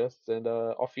shot suggests, and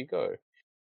off you go.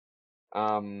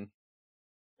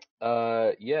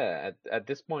 Yeah. At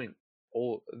this point,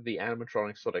 all the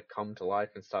animatronics sort of come to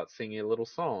life and start singing a little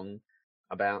song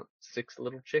about 6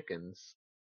 little chickens.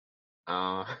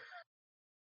 At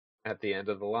the end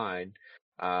of the line,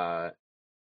 I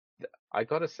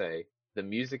gotta say, the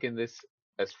music in this,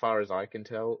 as far as I can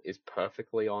tell, is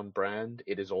perfectly on brand.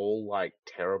 It is all like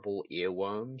terrible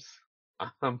earworms.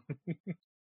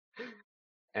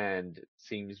 And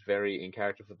seems very in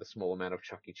character for the small amount of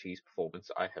Chuck E. Cheese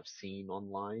performance I have seen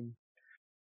online.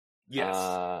 Yes.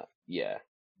 Yeah.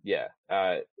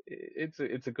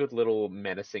 It's a good little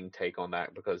menacing take on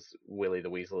that, because Willy the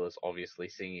Weasel is obviously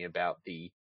singing about the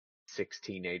 6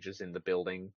 teenagers in the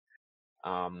building,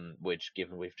 which,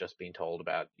 given we've just been told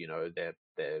about, you know,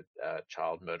 their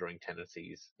child murdering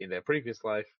tendencies in their previous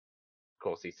life, of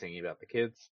course he's singing about the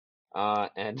kids.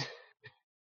 And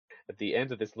at the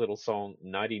end of this little song,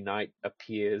 Nighty Night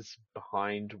appears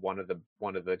behind one of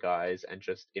the guys and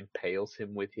just impales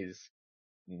him with his.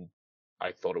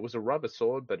 I thought it was a rubber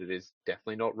sword, but it is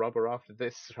definitely not rubber after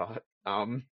this shot.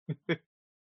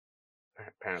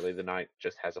 Apparently the knight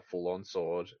just has a full-on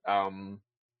sword. And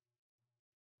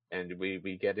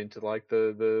we get into like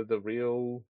the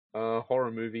real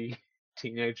horror movie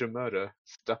teenager murder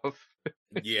stuff.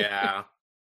 Yeah.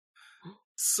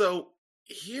 So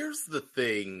here's the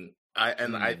thing.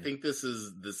 I think this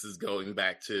is going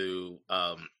back to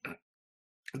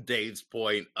Dave's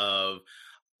point of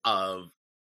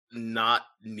not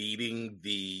needing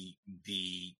the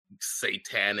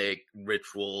satanic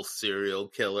ritual serial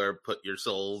killer put your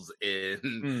souls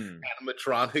in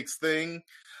animatronics thing.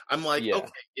 I'm like, okay,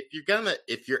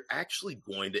 if you're actually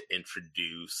going to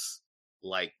introduce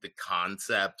like the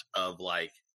concept of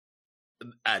like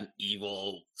an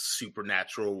evil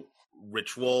supernatural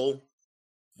ritual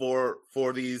for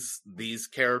these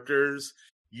characters,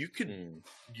 you could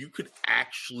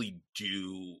actually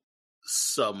do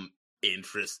some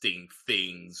interesting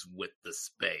things with the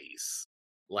space,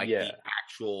 like the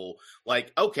actual,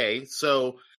 like, okay,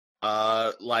 so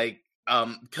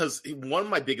because one of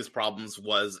my biggest problems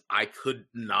was I could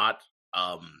not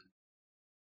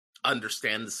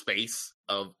understand the space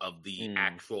of the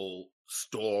actual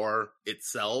store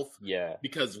itself. Yeah.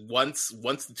 Because once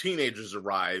the teenagers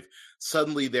arrive,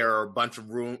 suddenly there are a bunch of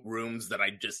rooms that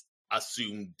I just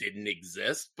assumed didn't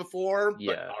exist before,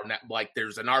 but are not, like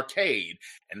there's an arcade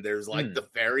and there's like the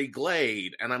fairy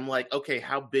glade, and I'm like, okay,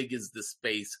 how big is this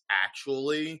space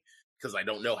actually? Because I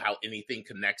don't know how anything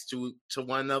connects to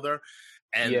one another.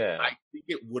 And I think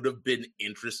it would have been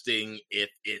interesting if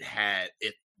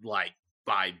like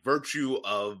by virtue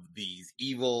of these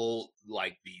evil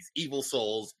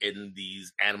souls in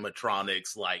these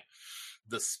animatronics, like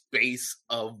the space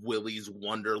of Willy's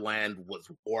Wonderland was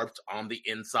warped on the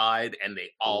inside, and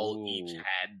they all each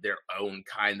had their own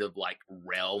kind of like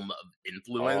realm of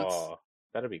influence. Oh,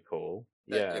 that'd be cool.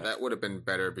 That would have been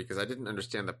better, because I didn't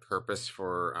understand the purpose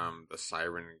for the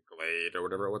Siren Glade or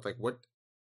whatever it was. Like, what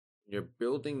you're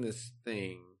building this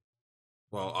thing?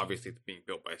 Well, obviously it's being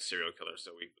built by a serial killer,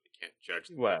 so we can't judge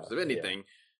the purpose of anything.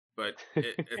 But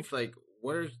it's like,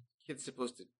 what are kids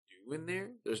supposed to do in there?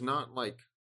 There's not like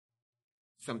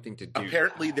something to do.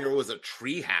 Apparently there was a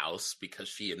tree house because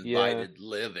she invited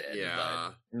Liv in.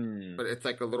 Yeah. But it's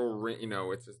like a little ring, you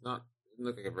know, it's not, it doesn't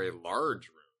look like a very large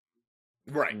room.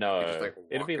 Right. No, You just like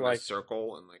it'd walk be in a like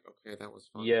circle and like, okay, that was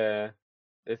fun. yeah,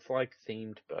 it's like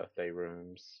themed birthday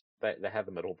rooms. They have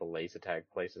them at all the laser tag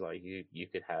places. Like you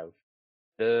could have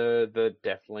the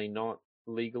definitely not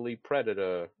legally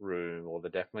predator room, or the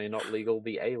definitely not legal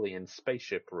the alien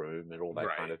spaceship room, and all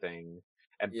that kind Right. of thing.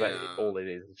 And but Yeah. all it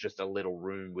is just a little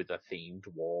room with a themed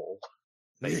wall,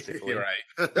 basically. Right.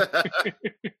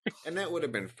 And that would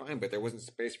have been fine, but there wasn't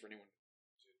space for anyone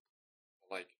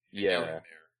to like hang out in Yeah.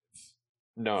 there. It's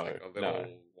No, like a little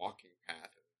no. walking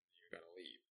path, and you gotta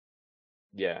leave.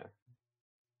 Yeah.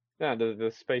 No,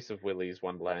 the space of Willy's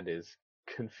Wonderland is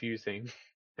confusing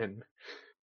and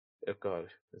oh god,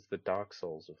 it's the Dark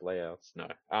Souls of layouts. No.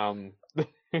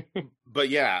 But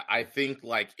yeah, I think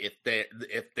like if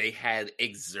they had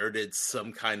exerted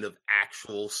some kind of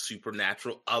actual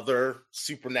other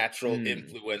supernatural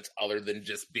influence other than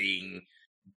just being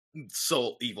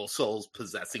evil souls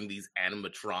possessing these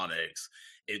animatronics,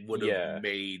 it would have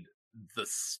made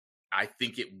this. I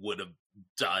think it would have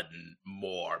done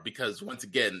more, because once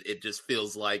again, it just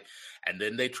feels like, and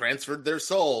then they transferred their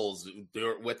souls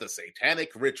with a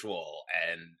satanic ritual,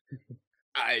 and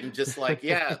I'm just like,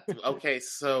 yeah, okay,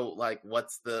 so like,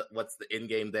 what's the end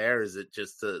game there? Is it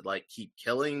just to like keep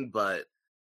killing? But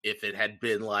if it had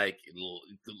been like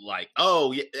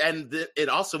oh yeah, and it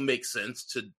also makes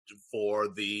sense for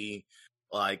the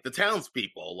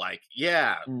townspeople, like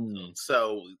yeah,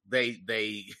 so they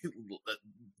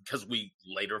because we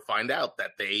later find out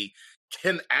that they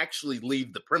can actually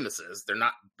leave the premises. They're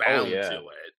not bound to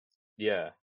it.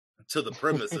 Yeah. To the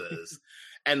premises.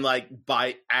 And like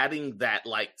by adding that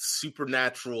like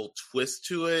supernatural twist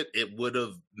to it, it would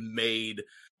have made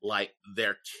like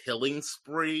their killing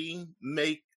spree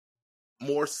make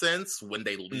more sense when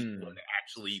they leave, when they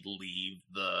actually leave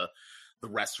the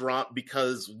restaurant.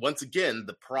 Because once again,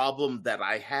 the problem that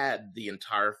I had the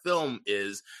entire film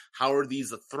is, how are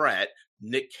these a threat?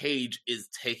 Nick Cage is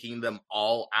taking them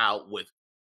all out with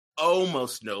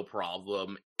almost no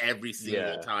problem every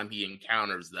single time he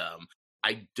encounters them.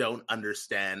 I don't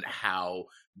understand how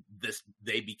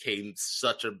they became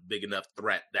such a big enough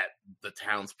threat that the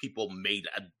townspeople made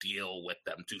a deal with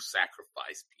them to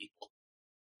sacrifice people.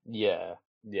 Yeah.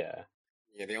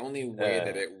 The only way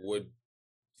that it would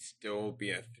still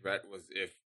be a threat was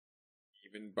if,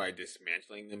 even by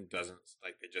dismantling them, doesn't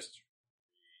like they just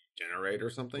regenerate or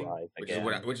something, which is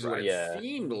what it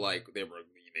seemed like they were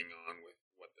leaning on with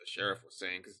what the sheriff was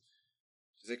saying, because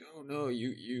she's like, "Oh no,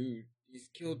 he's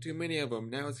killed too many of them.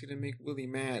 Now it's gonna make Willy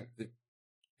mad."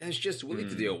 That's just Willy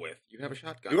to deal with. You have a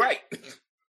shotgun, right?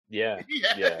 Yeah.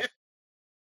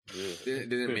 It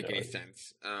didn't make any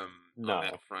sense on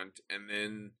that front. And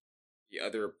then the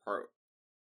other part,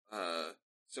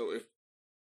 so if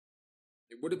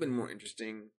it would have been more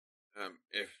interesting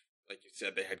if, like you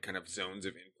said, they had kind of zones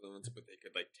of influence, but they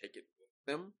could like take it with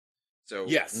them. So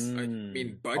yes, I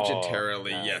mean,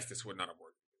 budgetarily, yes, this would not have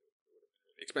worked. It would have been really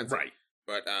expensive, right?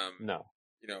 But no,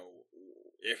 you know,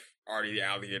 if Artie the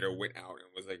Alligator went out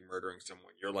and was like murdering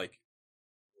someone, you're like,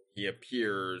 he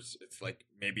appears, it's like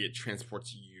maybe it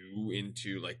transports you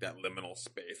into like that liminal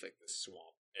space, like the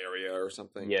swamp area or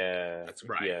something. Yeah, that's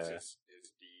right. His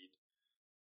deed.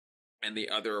 And the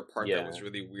other part that was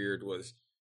really weird was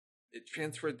it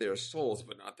transferred their souls,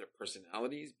 but not their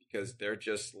personalities, because they're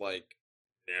just like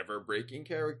never breaking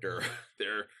character.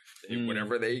 They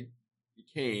whatever they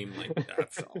became, like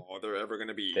that's all they're ever going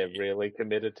to be. They're really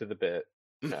committed to the bit.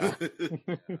 No.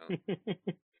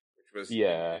 Was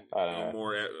I don't know.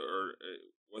 More, or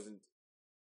was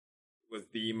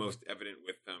the most evident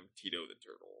with Tito the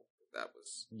Turtle. That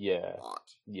was a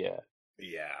lot.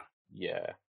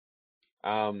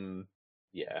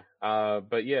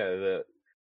 But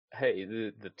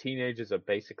the teenagers are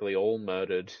basically all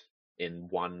murdered in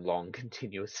one long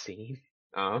continuous scene.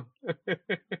 What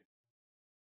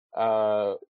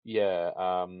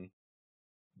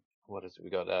is it? We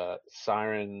got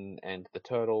Siren and the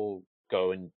Turtle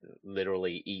go and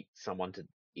literally eat someone to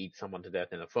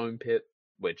death in a foam pit,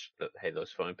 which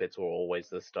those foam pits were always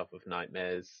the stuff of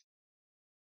nightmares.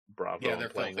 Bravo, they're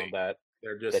playing filthy. on that.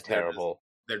 They're terrible.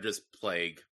 They're just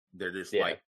plague. They're just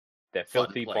they're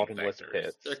filthy bottomless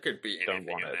pits. There could be anything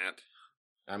in that.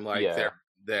 I'm like,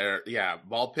 they're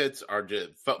ball pits are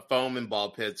just foam, and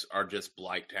ball pits are just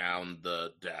Blighttown,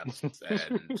 the depths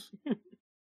and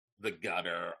the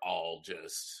gutter, all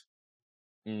just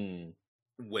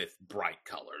with bright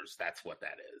colors. That's what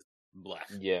that is. Black.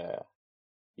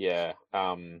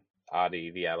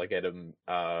 Artie the Alligator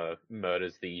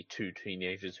murders the two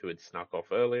teenagers who had snuck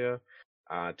off earlier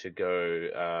to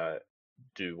go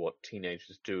do what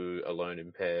teenagers do alone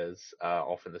in pairs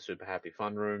off in the Super Happy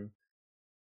Fun Room.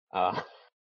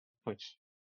 which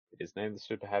is named the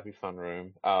Super Happy Fun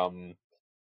Room.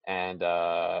 And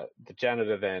the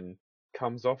janitor then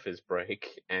comes off his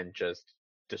break and just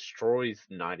destroys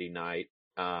Nighty Night.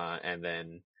 And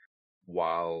then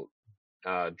while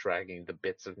dragging the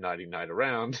bits of Nighty Night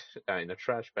around in a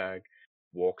trash bag,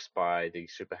 walks by the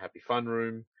Super Happy Fun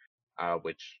Room,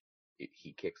 which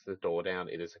he kicks the door down.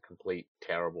 It is a complete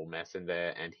terrible mess in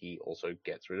there, and he also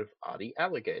gets rid of Artie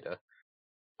Alligator.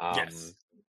 Yes.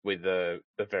 With the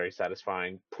very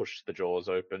satisfying push the jaws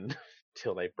open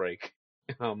till they break.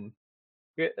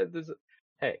 Yeah,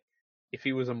 hey, if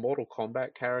he was a Mortal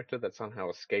Kombat character that somehow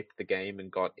escaped the game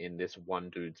and got in this one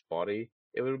dude's body,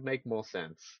 it would make more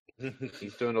sense.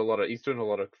 He's doing a lot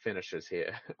of finishes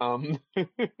here.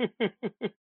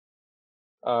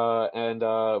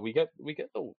 We get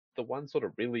the one sort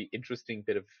of really interesting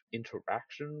bit of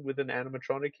interaction with an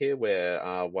animatronic here, where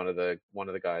one of the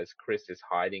guys, Chris, is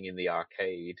hiding in the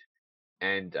arcade,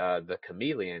 and the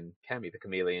chameleon, Cammy the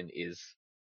chameleon, is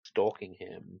stalking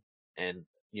him and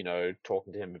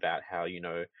talking to him about how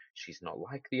she's not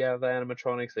like the other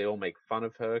animatronics. They all make fun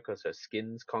of her because her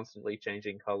skin's constantly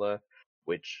changing color,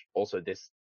 which also this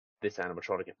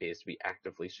animatronic appears to be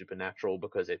actively supernatural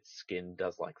because its skin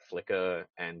does like flicker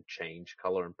and change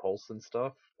color and pulse and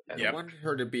stuff. And I wanted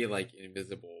her to be like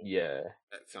invisible. Yeah.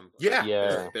 At some point.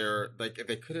 Yeah. They're like,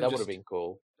 they could have. That would have been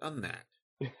cool. Done that.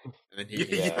 And then he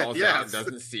Yeah, falls yes. out and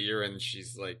doesn't see her, and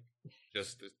she's like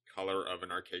just the color of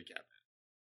an arcade cabinet.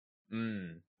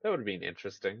 That would have been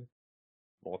interesting.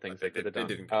 More things But they could have they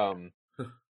done.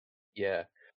 didn't. Yeah.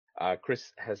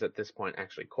 Chris has at this point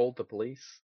actually called the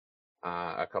police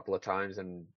a couple of times,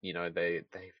 and they've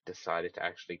decided to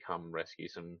actually come rescue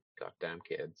some goddamn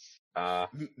kids.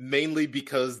 Mainly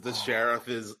because the sheriff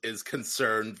is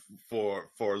concerned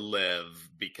for Liv,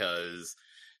 because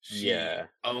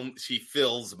she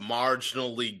feels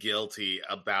marginally guilty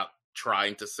about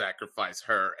trying to sacrifice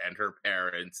her and her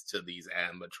parents to these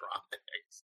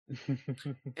animatronics.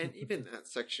 And even that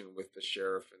section with the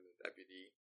sheriff and the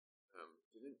deputy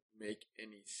didn't make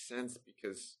any sense,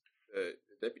 because the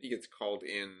deputy gets called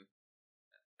in.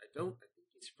 I think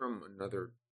he's from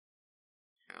another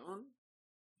town.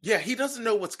 Yeah, he doesn't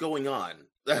know what's going on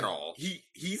at all.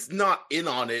 He's not in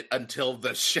on it until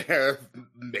the sheriff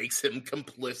makes him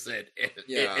complicit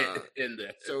in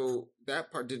this. So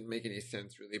that part didn't make any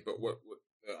sense really. But what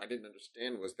I didn't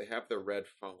understand was they have the red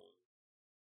phone,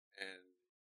 and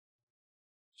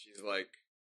she's like,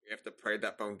 "We have to pray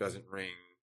that phone doesn't ring."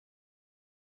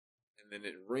 And then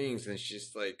it rings, and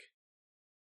she's like,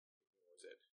 "What was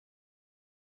it?"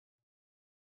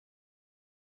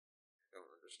 I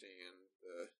don't understand.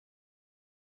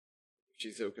 If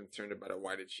she's so concerned about it,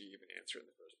 why did she even answer in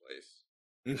the first place?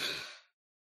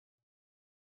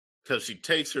 Because she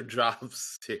takes her job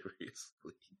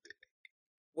seriously.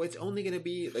 Well, it's only going to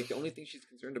be like the only thing she's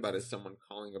concerned about is someone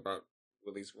calling about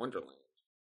Willy's Wonderland.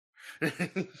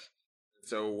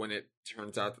 So when it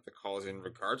turns out that the call is in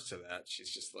regards to that,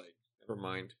 she's just like, never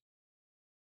mind.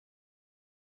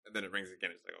 And then it rings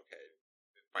again. It's like, okay,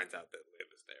 it finds out that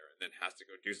Liv is there, and then has to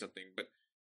go do something. But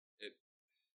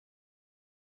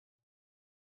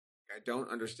I don't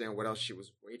understand what else she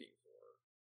was waiting for.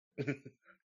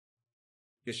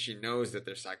 Because she knows that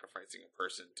they're sacrificing a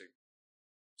person to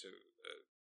the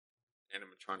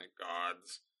animatronic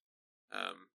gods.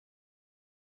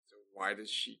 So why does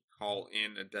she call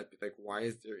in a deputy? Like, why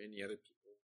is there any other people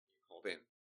being called in?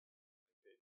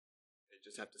 They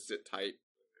just have to sit tight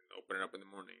and open it up in the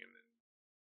morning and then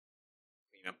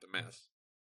clean up the mess.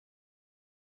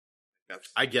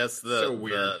 That's I guess so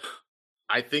weird.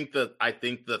 I think the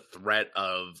threat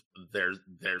of there's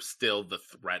still the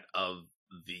threat of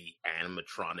the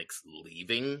animatronics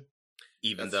leaving,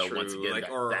 even That's though true. once again, like,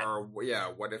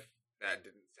 what if that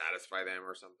didn't satisfy them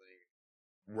or something?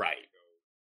 Right.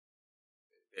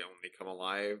 They only come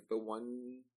alive the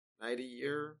one night a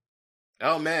year.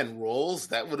 Oh man, rules?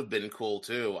 That would have been cool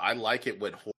too. I like it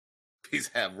when horror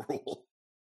have rules.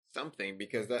 Something,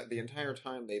 because that the entire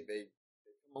time they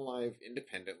come alive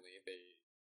independently. They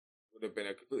would have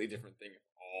been a completely different thing if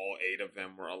all 8 of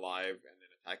them were alive and then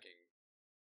attacking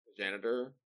the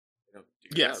janitor. They don't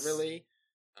do that really.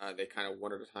 They kind of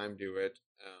one at a time do it.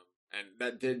 And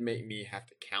that did make me have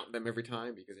to count them every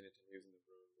time, because anytime he was in the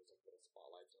room, there's a little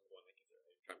spotlight on one.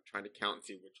 I'm trying to count and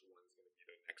see which one's going to be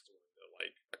the next one to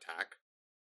like attack.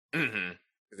 Mm-hmm.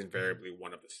 Because invariably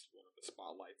one of the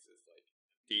spotlights is like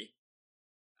empty.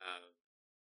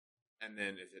 And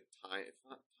then is it time? It's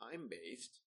not time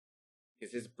based,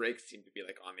 because his breaks seem to be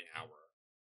like on the hour.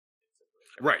 It's a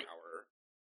break every hour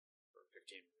for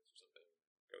 15 minutes or something.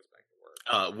 Goes back to work.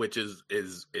 which is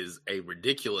a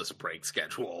ridiculous break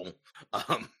schedule.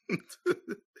 He's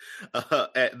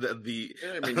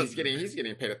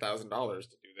getting paid $1,000 to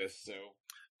do this, so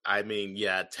I mean,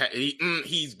 yeah,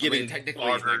 he's getting technically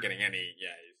bartered, he's not getting any.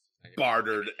 Yeah, he's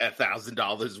bartered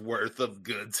 $1,000 worth of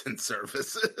goods and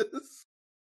services.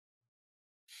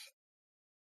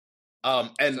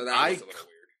 And so that was a little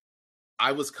weird.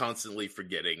 I was constantly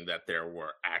forgetting that there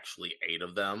were actually 8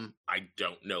 of them. I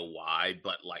don't know why,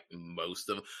 but like most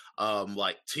of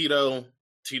like Tito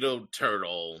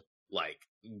Turtle, like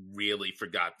really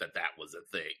forgot that was a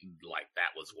thing. Like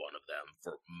that was one of them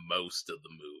for most of the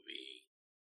movie.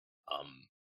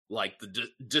 Like the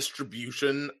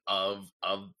distribution of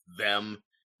them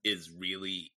is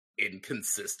really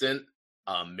inconsistent.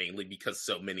 Mainly because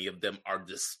so many of them are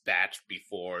dispatched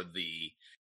before the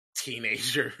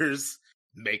teenagers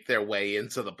make their way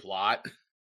into the plot.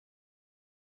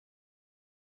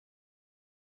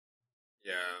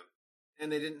 Yeah, and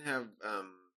they didn't have.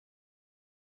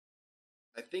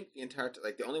 I think the entire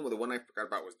the one I forgot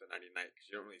about was the Nighty Night, because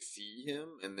you don't really see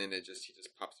him, and then he just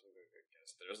pops up. I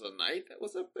guess there's a knight that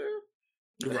was up there,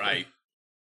 Right?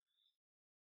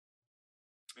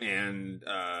 And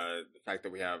the fact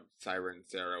that we have Siren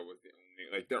Sarah was the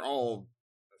only they're all,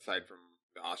 aside from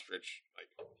the ostrich, like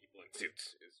people in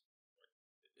suits is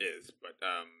what it is, but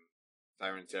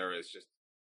Siren Sarah is just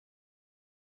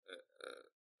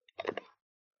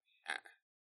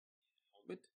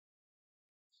helmet,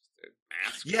 just a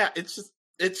mask. Yeah,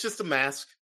 it's just a mask.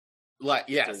 Like,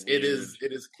 yes, it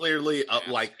is clearly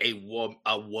like a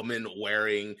woman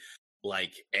wearing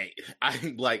like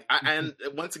and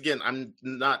once again, I'm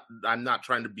not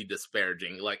trying to be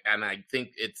disparaging, like, and I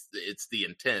think it's the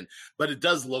intent, but it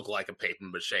does look like a paper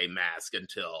mache mask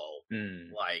until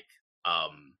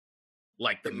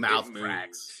like the mouth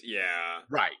cracks. Yeah,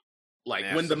 right. Like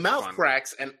when the mouth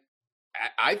cracks, and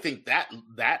I think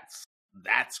that's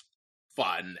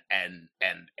fun and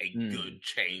a good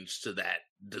change to that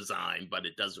design, but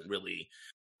it doesn't really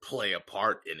play a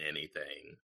part in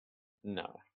anything.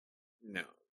 No,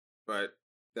 but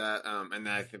that and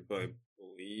I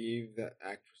believe that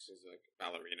actress is like a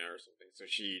ballerina or something, so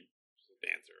she's a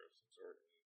dancer of some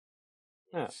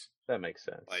sort. That makes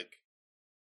sense. Like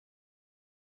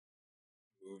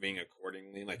moving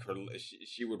accordingly, like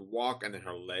she would walk, and then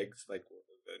her legs, like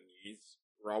the knees,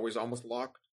 were always almost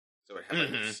locked, so it had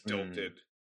like a stilted,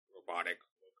 robotic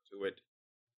look to it.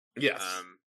 Yes.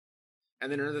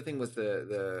 And then another thing was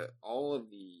the all of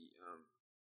the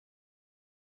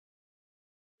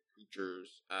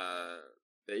creatures,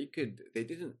 they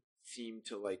didn't seem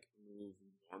to like move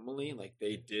normally. Like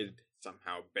they did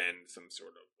somehow bend some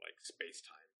sort of like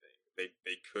space-time thing.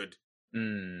 They could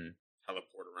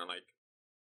teleport around, like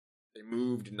they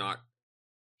moved not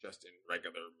just in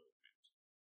regular movement.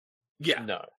 Yeah.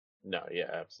 No, yeah,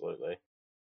 absolutely.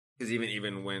 Because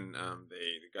even when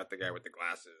they got the guy with the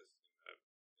glasses,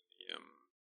 the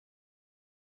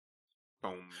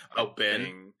foam Ben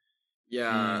thing,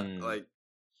 yeah, like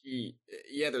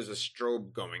there's a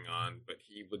strobe going on, but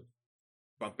he would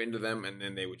bump into them, and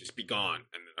then they would just be gone,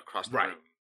 and then across the room.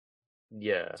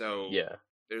 Yeah. So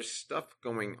there's stuff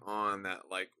going on that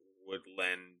like would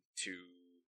lend to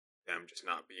them just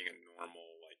not being a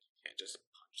normal, like you can't just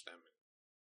punch them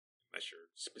unless you're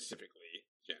specifically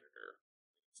janitor.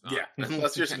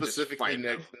 Unless you're specifically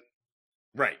Nick.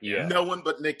 Right. Yeah. No one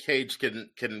but Nick Cage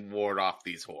can ward off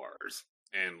these horrors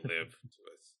and live to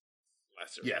a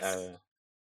lesser. Yes.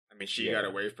 I mean, she got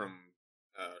away from.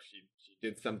 She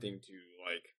did something to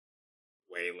like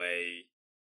waylay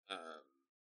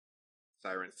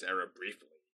Siren Sarah briefly.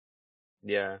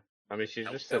 Yeah. I mean, she's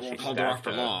just that won't hold her off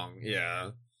for long.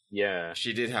 Yeah. Yeah.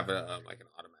 She did have a like an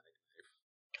automatic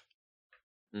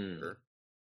knife.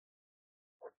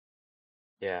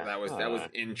 Yeah. That was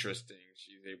interesting.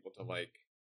 She's able to like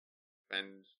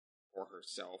fend for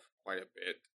herself quite a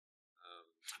bit.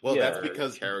 Well, that's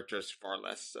because characters far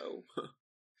less so.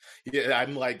 Yeah,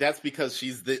 I'm like, that's because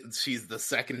she's the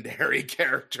secondary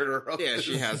character.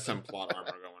 She has some plot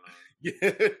armor going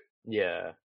on.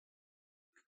 Yeah.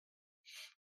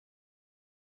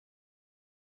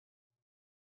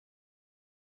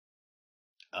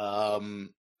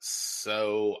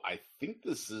 So I think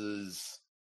this is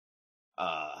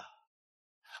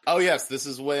oh yes, this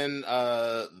is when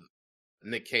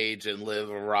Nick Cage and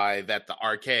Liv arrive at the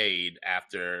arcade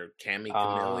after Cammy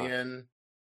Chameleon.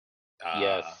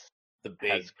 Yes,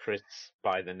 has Chris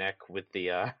by the neck with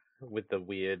the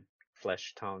weird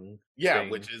flesh tongue. Yeah, thing.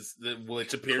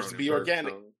 which appears to be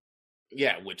organic. Tongue.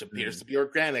 Yeah, which appears to be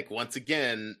organic. Once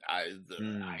again,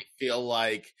 I feel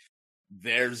like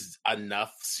there's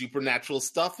enough supernatural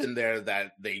stuff in there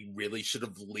that they really should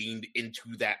have leaned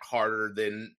into that harder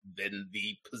than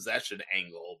the possession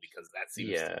angle, because that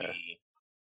seems to be.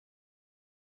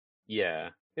 Yeah,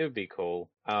 it would be cool.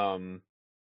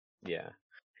 Yeah.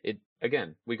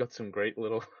 Again, we got some great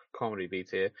little comedy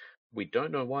beats here. We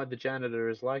don't know why the janitor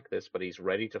is like this, but he's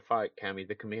ready to fight Cammy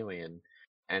the Chameleon.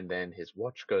 And then his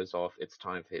watch goes off, it's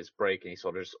time for his break, and he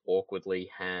sort of just awkwardly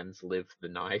hands Liv the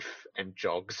knife and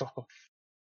jogs off.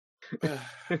 Then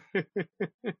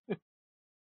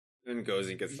goes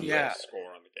and gets the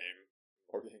score on the game.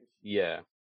 More games. Yeah.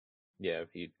 Yeah,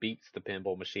 he beats the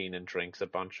pinball machine and drinks a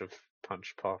bunch of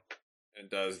punch pop. And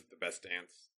does the best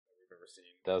dance that we've ever seen.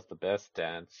 Does the best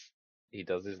dance. He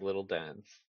does his little dance.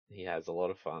 He has a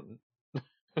lot of fun.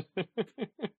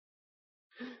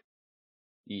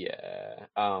 Yeah.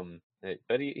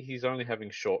 But he's only having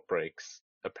short breaks,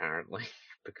 apparently,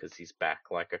 because he's back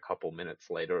like a couple minutes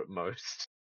later at most.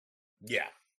 Yeah.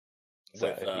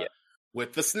 So,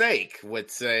 with the snake, would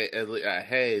say,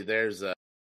 hey, there's a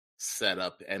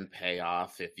setup and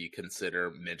payoff if you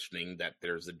consider mentioning that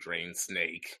there's a drain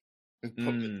snake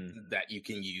that you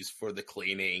can use for the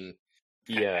cleaning.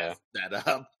 Yeah.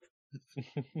 Setup.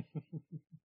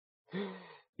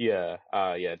 Yeah.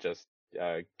 Just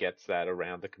gets that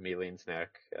around the chameleon's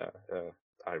neck.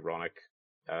 Ironic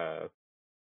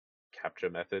capture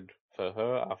method for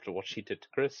her after what she did to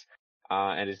Chris.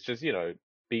 And it's just,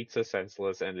 beats her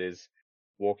senseless and is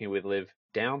walking with Liv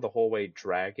down the hallway,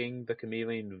 dragging the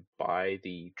chameleon by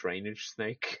the drainage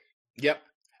snake. Yep.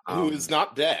 Who is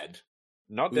not dead.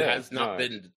 Not dead. Who has not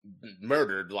been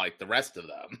murdered like the rest of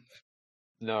them.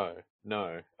 No.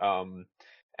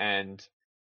 And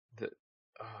the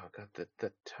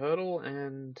turtle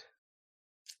and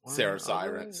Siren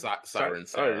Sarah. Oh,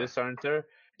 this Siren Sarah?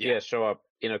 Yeah, show up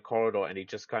in a corridor, and he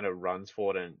just kind of runs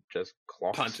forward and just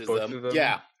clocks punches both them. of them.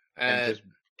 Yeah, and just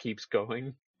keeps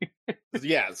going.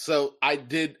 Yeah, so I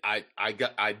did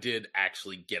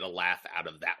actually get a laugh out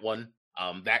of that one.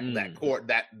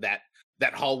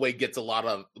 That hallway gets a lot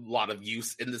of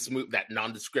use in this movie. That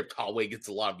nondescript hallway gets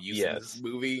a lot of use in this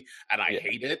movie, and I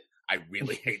hate it. I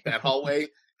really hate that hallway,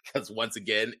 because once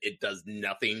again, it does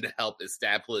nothing to help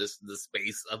establish the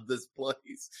space of this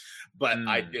place. But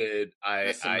I did.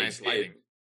 Nice lighting.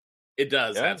 It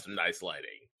does have some nice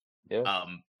lighting. Yeah.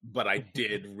 But I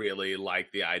did really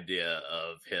like the idea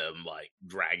of him like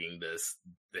dragging this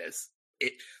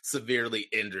severely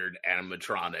injured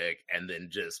animatronic and then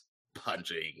just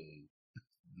punching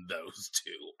those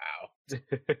two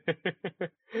out.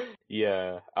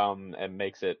 Yeah. And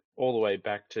makes it all the way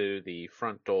back to the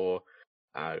front door.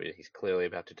 He's clearly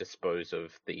about to dispose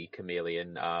of the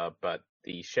chameleon, but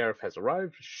the sheriff has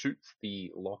arrived, shoots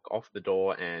the lock off the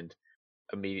door, and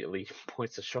immediately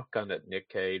points a shotgun at Nick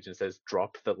Cage and says,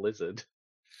 "Drop the lizard."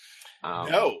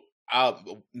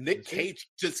 Nick Cage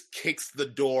just kicks the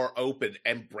door open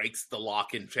and breaks the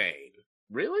lock and chain.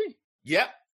 Really?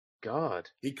 Yep. God.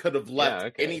 He could have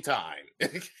left any time.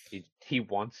 He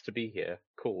wants to be here.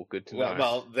 Cool, good to know.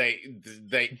 Well,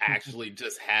 they actually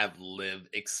just have Liv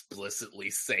explicitly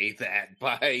say that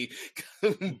by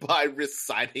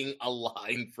reciting a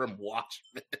line from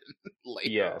Watchmen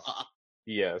later on.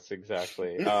 Yes,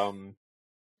 exactly.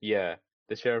 Yeah,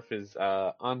 the sheriff is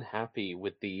unhappy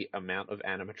with the amount of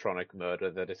animatronic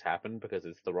murder that has happened, because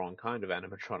it's the wrong kind of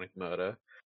animatronic murder.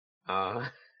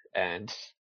 And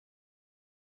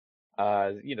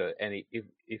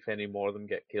if any more of them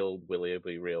get killed, Willie will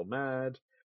be real mad.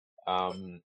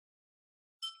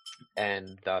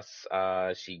 And thus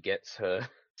she gets her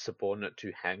subordinate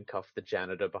to handcuff the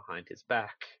janitor behind his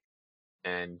back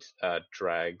and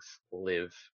drags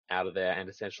Liv out of there and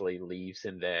essentially leaves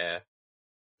him there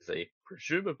as a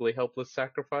presumably helpless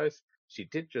sacrifice. She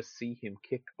did just see him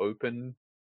kick open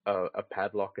a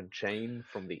padlock and chain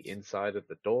from the inside of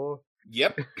the door.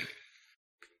 Yep.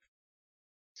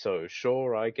 So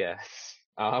sure, I guess.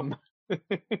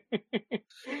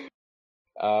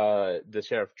 The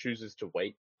sheriff chooses to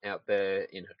wait out there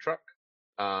in her truck,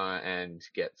 and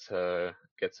gets her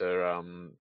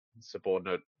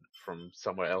subordinate from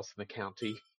somewhere else in the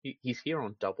county. He's here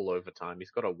on double overtime. He's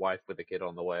got a wife with a kid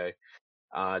on the way,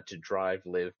 to drive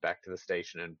Liv back to the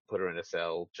station and put her in a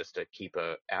cell just to keep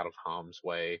her out of harm's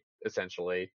way,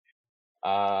 essentially.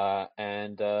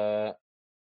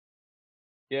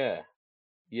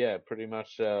 Yeah, pretty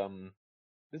much,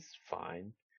 this is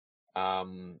fine.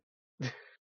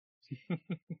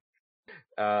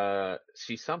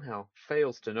 She somehow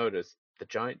fails to notice the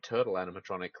giant turtle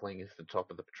animatronic clinging to the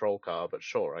top of the patrol car, but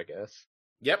sure, I guess.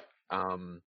 Yep.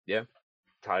 Yeah.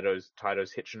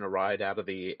 Taito's hitching a ride out of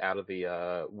the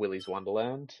Willy's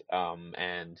Wonderland,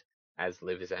 and as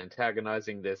Liv is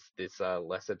antagonizing this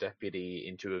lesser deputy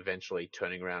into eventually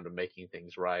turning around and making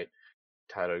things right,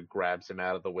 Taito grabs him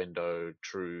out of the window,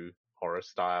 true horror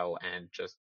style, and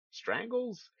just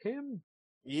strangles him.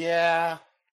 Yeah.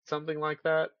 Something like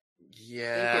that.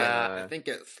 Yeah. I think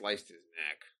it sliced his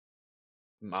neck.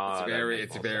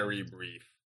 It's It's very brief.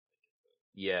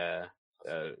 Yeah.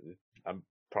 I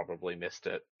probably missed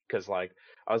it. Because, like,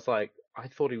 I was like, I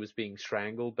thought he was being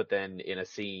strangled, but then in a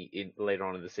scene, later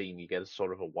on in the scene, you get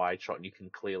sort of a wide shot and you can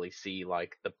clearly see,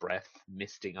 like, the breath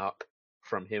misting up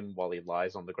from him while he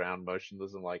lies on the ground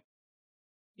motionless. And, like,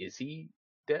 is he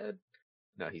dead?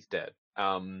 No, he's dead.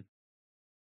 Again,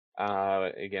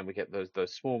 we get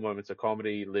those small moments of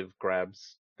comedy. Liv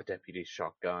grabs the deputy's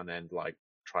shotgun and, like,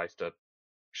 tries to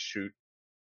shoot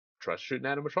an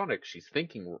animatronic. She's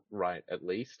thinking right, at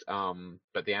least.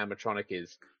 But the animatronic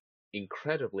is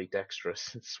incredibly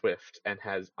dexterous and swift and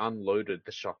has unloaded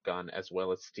the shotgun as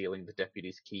well as stealing the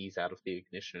deputy's keys out of the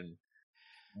ignition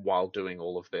while doing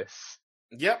all of this.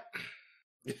 Yep.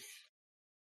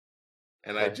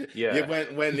 And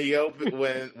when he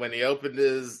opened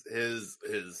his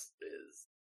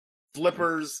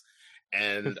flippers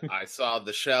and I saw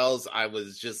the shells, I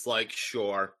was just like,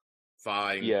 sure,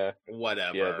 fine,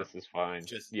 whatever. Yeah, this is fine.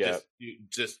 Just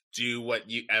do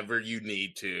whatever you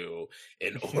need to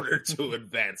in order to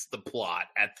advance the plot.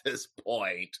 At this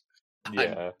point,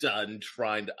 I'm done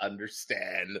trying to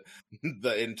understand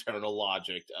the internal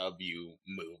logic of you,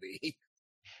 movie.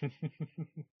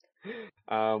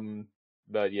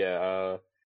 But yeah,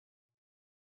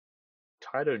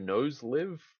 Taito knows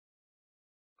Liv.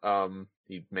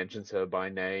 He mentions her by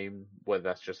name, whether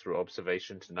that's just through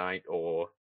observation tonight or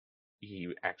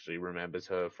he actually remembers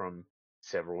her from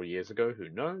several years ago, who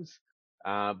knows?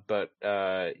 But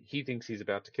he thinks he's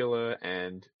about to kill her,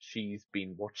 and she's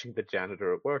been watching the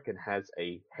janitor at work and has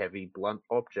a heavy, blunt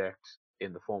object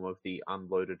in the form of the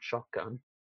unloaded shotgun,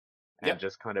 and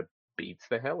just kind of beats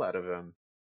the hell out of him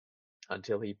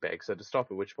until he begs her to stop,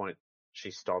 at which point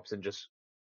she stops and just,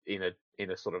 in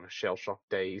a sort of a shell-shocked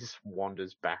daze,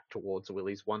 wanders back towards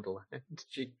Willy's Wonderland.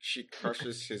 She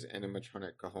crushes his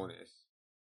animatronic cojones.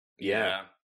 Yeah.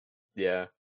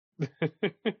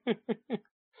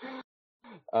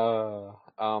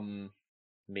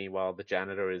 Meanwhile, the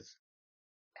janitor is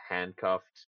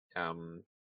handcuffed.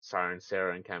 Siren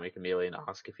Sarah and Cammy Chameleon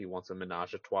ask if he wants a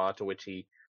menage a trois, to which he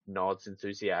nods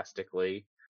enthusiastically,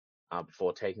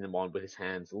 before taking them on with his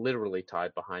hands literally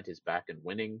tied behind his back and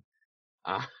winning.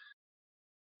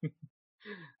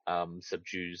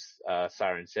 Subdues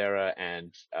Siren Sarah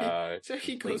and so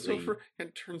he goes over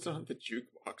and turns on the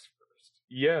jukebox first.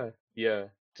 Yeah,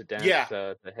 to dance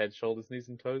the head, shoulders, knees,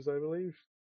 and toes, I believe.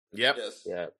 Yep. Yes.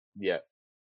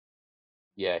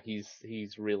 Yeah.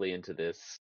 He's really into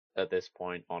this at this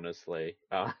point, honestly.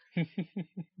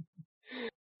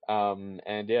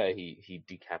 And yeah, he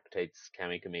decapitates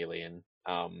Cammy Chameleon,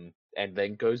 and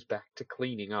then goes back to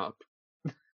cleaning up.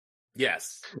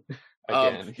 Yes.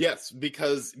 Again. Yes,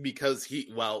 because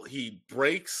he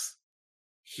breaks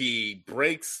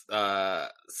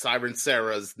Siren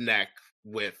Sarah's neck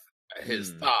with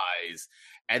his thighs,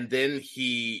 and then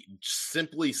he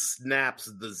simply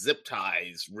snaps the zip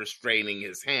ties restraining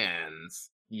his hands.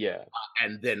 Yeah.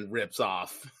 And then rips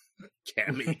off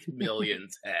Cammy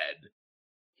Chameleon's head.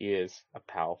 He is a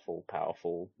powerful,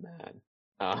 powerful man.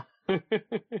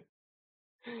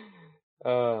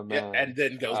 Oh, man. Yeah, and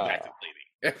then goes back to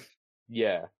bleeding.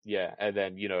 Yeah. And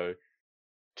then,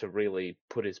 to really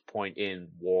put his point in,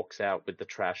 walks out with the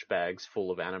trash bags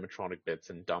full of animatronic bits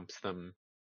and dumps them,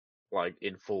 like,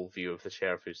 in full view of the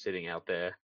sheriff who's sitting out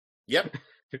there. Yep.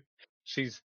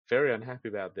 She's very unhappy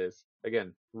about this.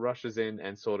 Again, rushes in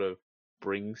and sort of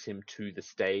brings him to the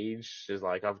stage. She's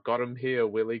like, I've got him here,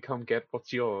 Willy, come get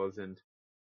what's yours. And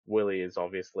Willy is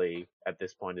obviously, at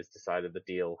this point, has decided the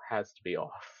deal has to be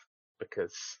off.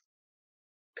 Because,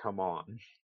 come on.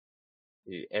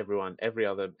 Every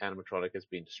other animatronic has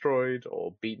been destroyed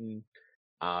or beaten.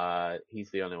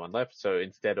 He's the only one left. So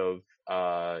instead of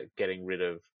getting rid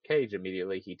of Cage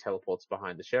immediately, he teleports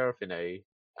behind the sheriff in a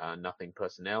nothing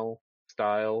personnel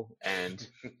style and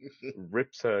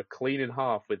rips her clean in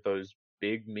half with those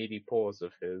big meaty paws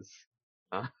of his.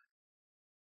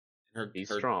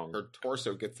 He's strong. Her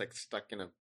torso gets like stuck in a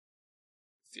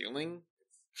ceiling.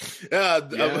 Yeah.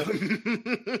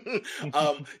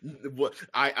 What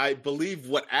I believe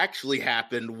what actually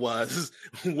happened was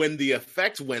when the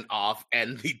effect went off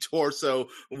and the torso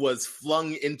was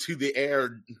flung into the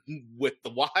air with the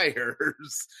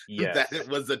wires Yes. that it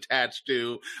was attached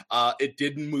to, it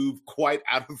didn't move quite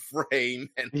out of frame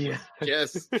and Yeah. was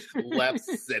just left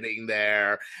sitting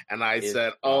there. And I It's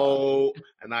said, fine.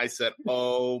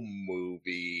 "Oh,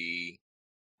 movie."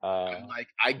 I'm like,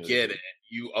 I get it.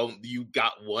 You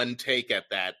got one take at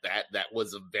that. That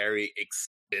was a very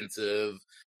expensive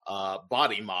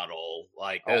body model.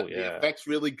 Like that, Oh the yeah. effects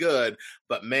really good,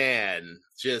 but man,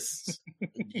 just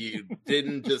you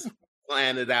didn't just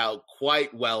plan it out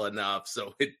quite well enough,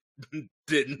 so it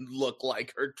didn't look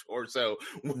like her torso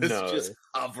was No. just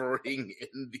hovering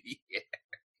in the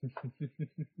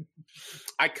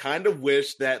I kind of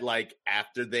wish that like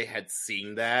after they had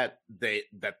seen that they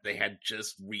had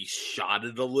just reshot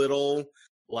it a little,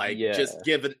 like Yeah. just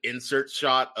give an insert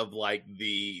shot of like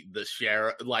the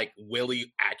sheriff, like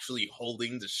Willie actually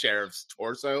holding the sheriff's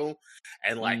torso,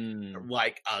 and like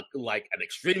an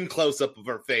extreme close up of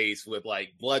her face with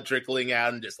like blood trickling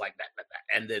out and just like that,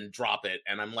 and then drop it.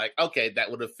 And I'm like, okay, that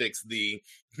would have fixed the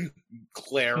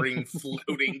glaring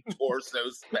floating torso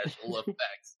special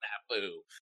effects snafu.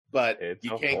 But It's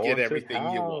you a can't get haunted everything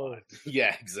you want. house.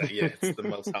 Yeah, exactly. Yeah, it's the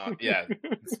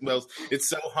most it's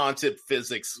so haunted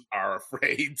physics are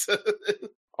afraid.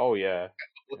 Oh yeah.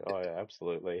 Oh yeah,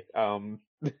 absolutely.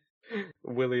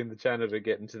 Willie and the janitor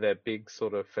get into their big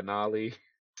sort of finale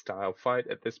style fight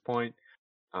at this point.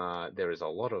 There is a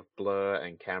lot of blur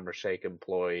and camera shake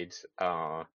employed.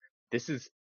 This is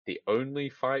the only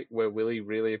fight where Willie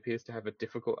really appears to have a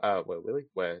difficult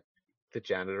where the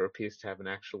janitor appears to have an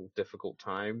actual difficult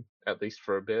time, at least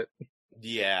for a bit.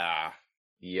 Yeah.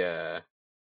 Yeah.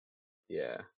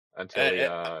 Until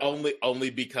he only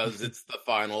because it's the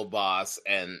final boss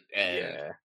and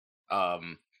yeah.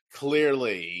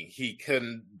 Clearly he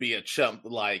couldn't be a chump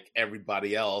like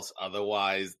everybody else,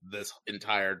 otherwise this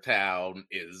entire town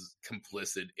is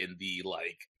complicit in the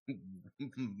like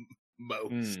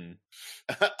most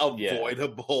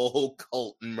avoidable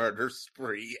cult murder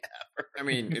spree ever. I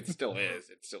mean, it still is.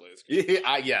 It still is.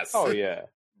 Yeah, yes. Oh yeah.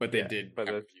 But they did have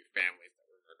a few families that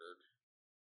were murdered.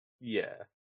 Yeah.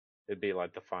 It'd be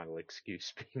like the final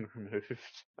excuse being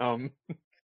removed.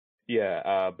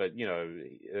 But you know,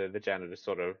 the janitor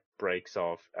sort of breaks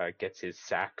off, gets his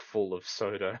sack full of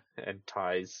soda and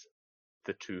ties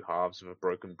the two halves of a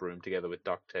broken broom together with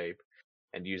duct tape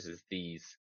and uses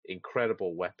these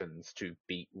incredible weapons to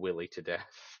beat Willie to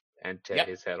death and tear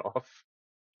his head off.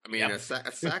 I mean, a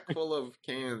sack full of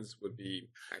cans would be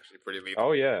actually pretty lethal.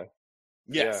 Oh yeah.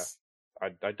 Yes. Yeah.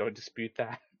 I don't dispute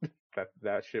that.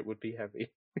 that shit would be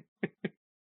heavy.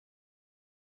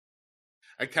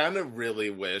 I kind of really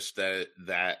wish that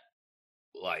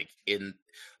like in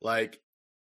like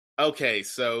okay,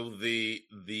 so the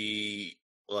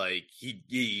like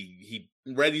he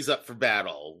readies up for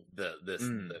battle this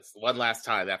one last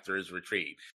time after his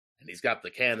retreat, and he's got the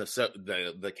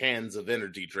the cans of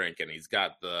energy drink, and he's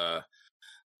got the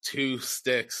two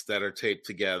sticks that are taped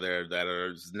together that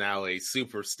are now a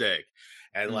super stick,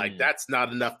 and like that's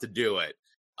not enough to do it,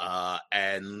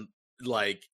 and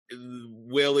like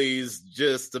Willie's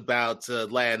just about to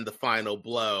land the final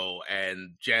blow,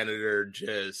 and janitor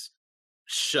just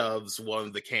shoves one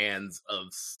of the cans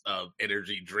of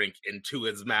energy drink into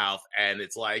his mouth, and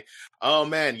it's like, oh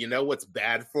man, you know what's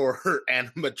bad for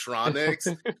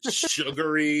animatronics?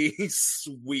 Sugary,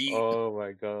 sweet, oh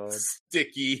my god,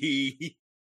 sticky.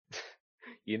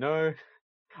 You know,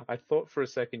 I thought for a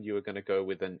second you were going to go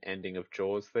with an ending of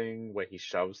Jaws thing where he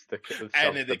shoves the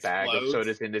bag of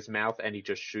sodas in his mouth and he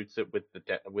just shoots it with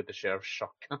the sheriff's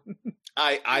shotgun.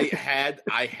 I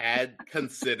had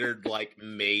considered like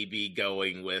maybe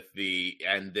going with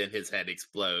and then his head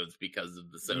explodes because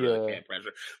of the soda can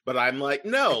pressure, but I'm like,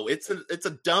 no, it's a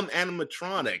dumb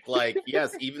animatronic. Like,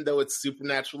 yes, even though it's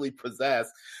supernaturally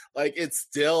possessed, like it's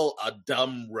still a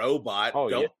dumb robot.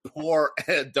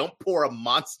 Don't pour a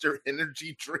Monster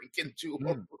Energy drink into a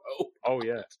robot. Oh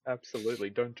yeah, absolutely.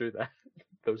 Don't do that.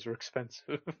 Those are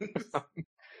expensive.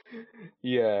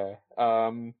 Yeah.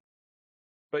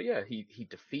 But yeah, he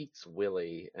defeats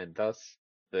Willie, and thus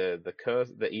the curse,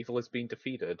 the evil has been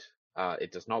defeated.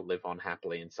 It does not live on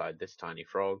happily inside this tiny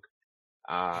frog.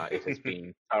 It has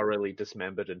been thoroughly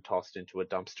dismembered and tossed into a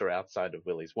dumpster outside of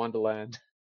Willie's Wonderland.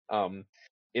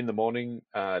 In the morning,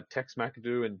 Tex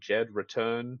McAdoo and Jed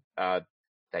return.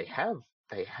 They have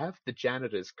the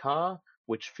janitor's car,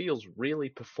 which feels really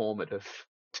performative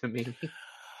to me.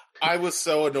 I was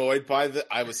so annoyed by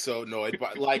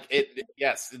like it.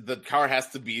 Yes, the car has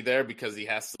to be there because he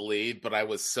has to leave. But I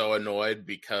was so annoyed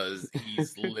because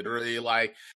he's literally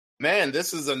like, "Man,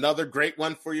 this is another great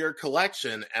one for your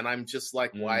collection," and I'm just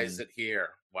like, "Why is it here?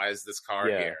 Why is this car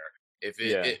here? If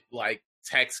it like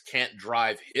Tex can't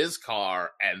drive his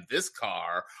car and this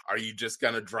car, are you just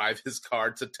gonna drive his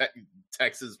car to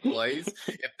Tex's place?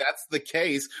 If that's the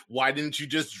case, why didn't you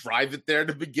just drive it there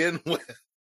to begin with?"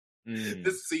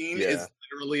 This scene is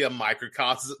literally a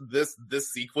microcosm.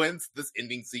 This sequence, this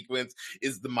ending sequence,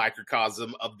 is the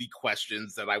microcosm of the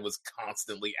questions that I was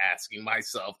constantly asking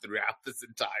myself throughout this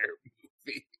entire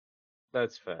movie.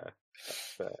 That's fair.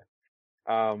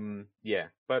 Yeah,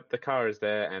 but the car is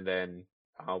there, and then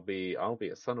I'll be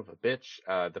a son of a bitch.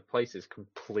 The place is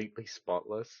completely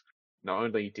spotless. Not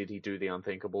only did he do the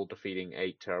unthinkable, defeating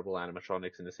 8 terrible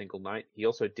animatronics in a single night, he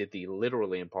also did the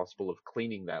literally impossible of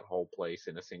cleaning that whole place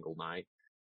in a single night.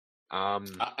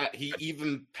 He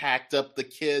even packed up the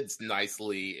kids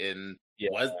nicely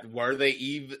were they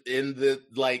even in the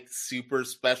like super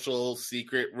special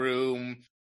secret room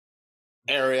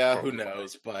area? Probably. Who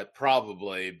knows? But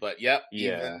probably. But yep.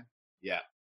 Yeah.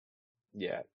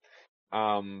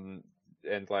 And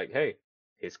like, hey,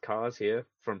 his car's here.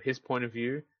 From his point of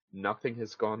view, nothing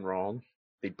has gone wrong.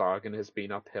 The bargain has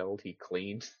been upheld. He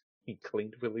cleaned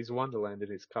Willy's Wonderland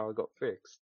and his car got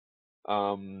fixed.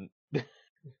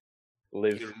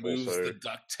 Liv he removes also the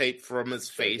duct tape from his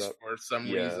face for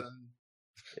some reason.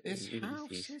 His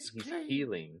house is clean.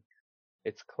 Healing.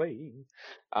 It's clean.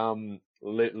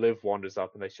 Liv wanders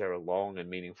up and they share a long and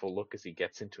meaningful look as he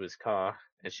gets into his car,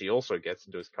 and she also gets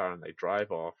into his car and they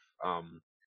drive off.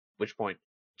 Which point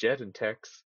Jet and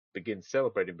Tex begin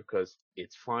celebrating because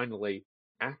it's finally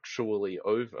actually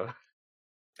over.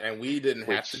 And we didn't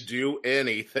have to do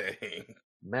anything.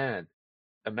 Man,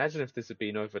 imagine if this had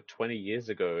been over 20 years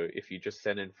ago, if you just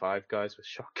sent in 5 guys with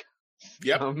shotguns.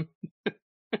 Yep.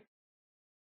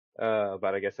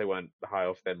 But I guess they weren't high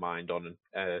off their mind on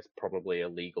probably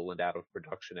illegal and out of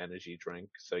production energy drink,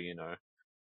 so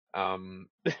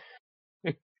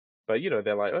but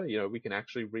they're like, oh, we can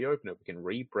actually reopen it, we can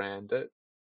rebrand it,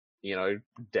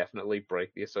 definitely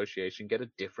break the association, get a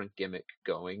different gimmick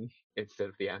going instead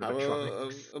of the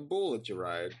animatronics. A bull at your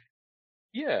ride.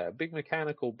 Yeah, a big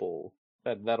mechanical bull.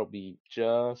 That'll be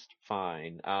just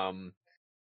fine.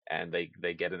 And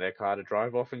they get in their car to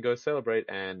drive off and go celebrate,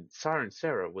 and Siren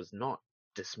Sarah was not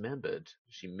dismembered.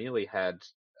 She merely had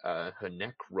her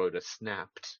neck rotor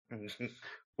snapped,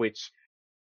 which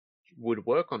would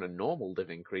work on a normal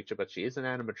living creature, but she is an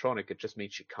animatronic. It just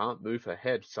means she can't move her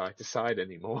head side to side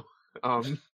anymore.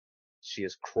 She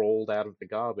has crawled out of the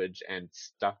garbage and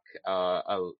stuck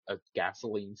a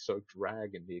gasoline-soaked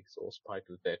rag in the exhaust pipe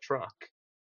of their truck.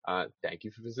 Thank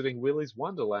you for visiting Willy's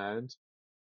Wonderland.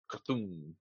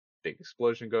 Ka-thum. Big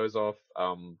explosion goes off.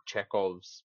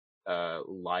 Chekhov's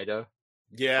lighter.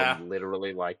 Yeah. From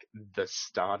literally like the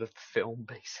start of the film,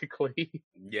 basically.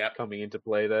 Yep. Coming into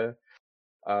play there.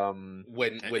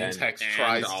 When Tex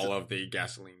tries all of the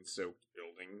gasoline-soaked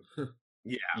building.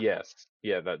 Yeah. Yes.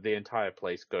 Yeah, the entire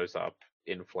place goes up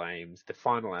in flames. The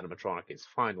final animatronic is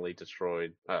finally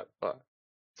destroyed.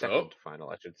 Second final,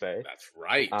 I should say. That's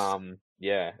right.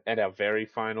 Yeah, and our very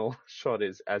final shot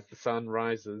is as the sun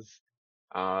rises.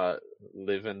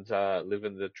 Liv and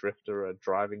the Drifter are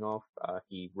driving off.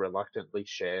 He reluctantly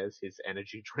shares his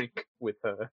energy drink with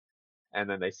her, and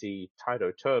then they see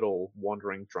Taito Turtle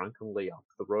wandering drunkenly up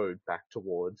the road back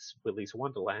towards Willy's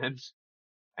Wonderland,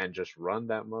 and just run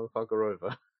that motherfucker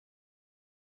over.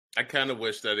 I kind of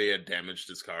wish that he had damaged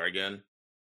his car again.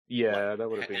 Yeah, that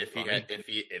would have been fun.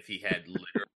 If he had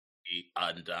literally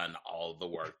undone all the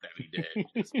work that he did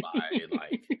just by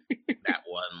like that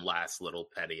one last little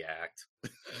petty act.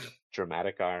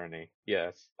 Dramatic irony.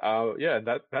 Yes. Yeah,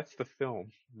 that's the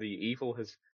film. The evil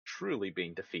has truly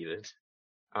been defeated.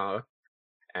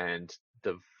 And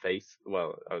the he's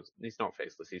not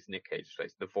faceless, he's Nick Cage's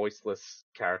face. The voiceless,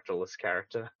 characterless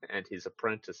character and his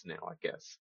apprentice now, I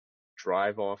guess,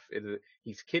 drive off.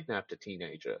 He's kidnapped a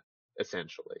teenager,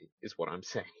 essentially, is what I'm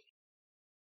saying.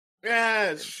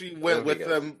 Yeah, she went with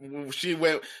them. She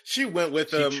went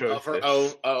with them of her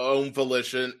own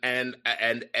volition, and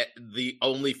the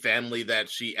only family that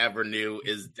she ever knew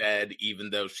is dead, even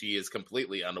though she is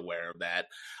completely unaware of that,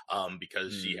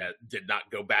 because she did not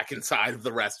go back inside of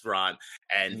the restaurant,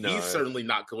 and he's certainly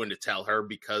not going to tell her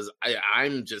because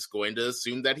I'm just going to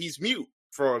assume that he's mute.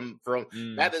 From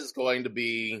that is going to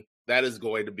be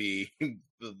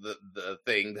the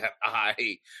thing that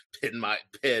I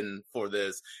pin for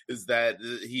this is that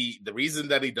the reason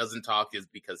that he doesn't talk is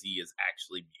because he is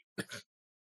actually mute.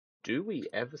 do we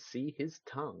ever see his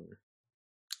tongue?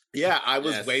 Yeah, I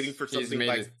was waiting for something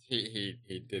like he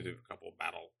did a couple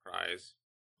battle cries.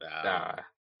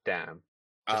 Damn.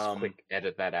 Just quick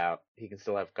edit that out. He can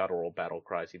still have guttural battle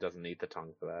cries. He doesn't need the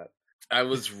tongue for that. I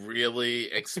was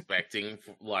really expecting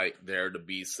like there to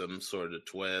be some sort of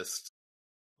twist.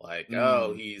 Like,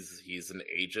 oh, he's an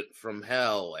agent from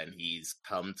hell and he's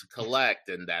come to collect,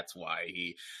 and that's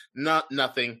why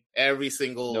nothing. Every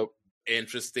single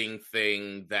interesting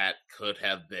thing that could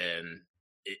have been,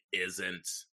 it isn't.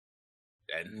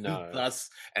 And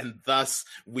thus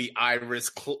we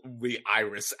iris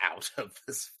out of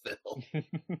this film.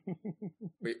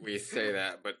 we say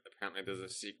that, but apparently there's a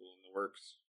sequel in the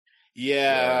works.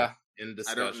 Yeah, in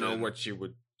discussion. I don't know what you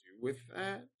would do with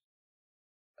that.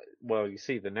 Well, you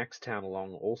see, the next town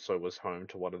along also was home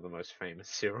to one of the most famous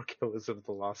serial killers of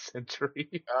the last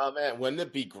century. Oh man, wouldn't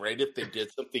it be great if they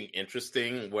did something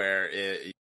interesting where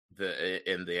in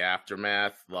the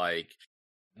aftermath, like,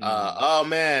 oh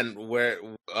man,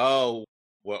 we'll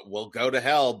go to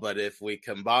hell, but if we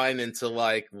combine into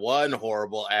like one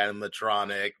horrible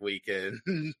animatronic, we can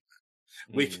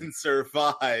we can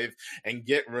survive and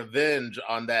get revenge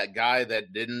on that guy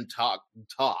that didn't talk.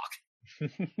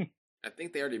 I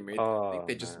think they already made. I think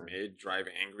they just made Drive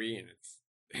Angry, and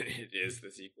it is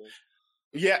the sequel.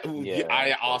 Yeah,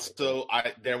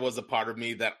 there was a part of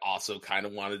me that also kind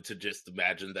of wanted to just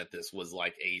imagine that this was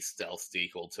like a stealth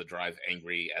sequel to Drive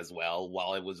Angry as well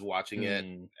while I was watching it.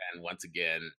 And once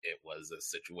again, it was a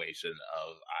situation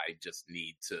of I just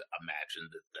need to imagine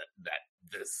that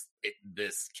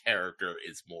this character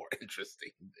is more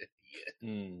interesting than he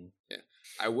is. Yeah,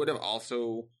 I would have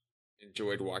also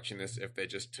enjoyed watching this if they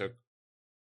just took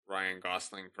Ryan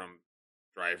Gosling from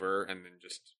Driver and then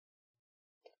just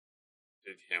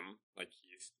did him like he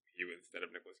instead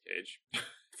of Nicolas Cage.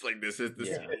 It's like this is the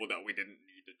sequel that we didn't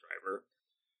need to Driver.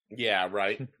 Yeah,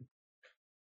 right.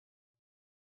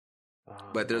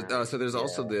 But there's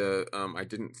also the I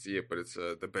didn't see it, but it's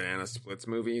the Banana Splits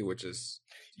movie, which is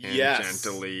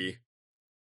tangentially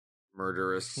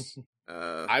murderous.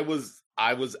 I was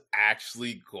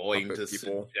actually going to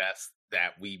suggest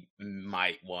that we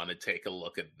might want to take a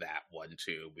look at that one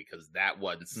too, because that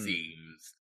one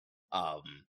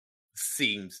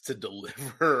seems to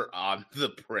deliver on the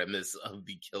premise of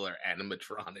the killer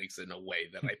animatronics in a way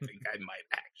that I think I might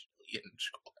actually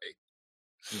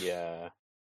enjoy.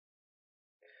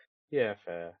 Yeah,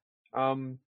 fair.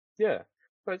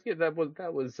 But yeah,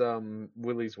 that was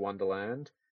Willy's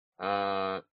Wonderland.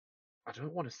 I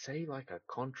don't want to say like a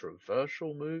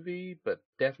controversial movie, but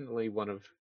definitely one of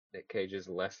Nick Cage's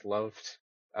less loved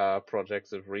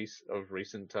projects of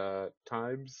recent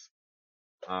times.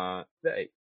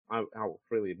 I'll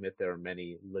freely admit there are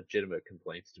many legitimate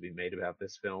complaints to be made about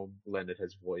this film. Leonard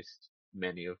has voiced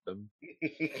many of them.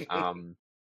 I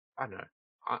don't know.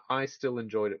 I still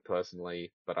enjoyed it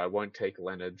personally, but I won't take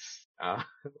Leonard's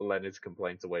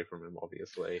complaints away from him,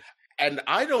 obviously. And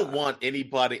I don't want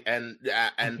anybody, and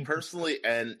personally,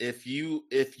 and if you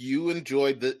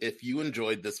enjoyed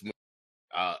this movie,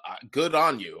 good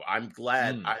on you. I'm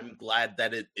glad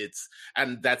that it's,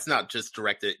 and that's not just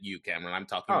directed at you, Cameron. I'm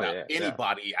talking about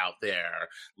anybody out there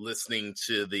listening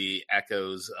to the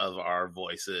echoes of our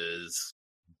voices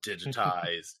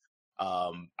digitized.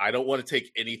 I don't want to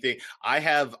take anything. I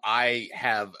have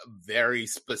very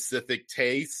specific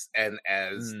tastes, and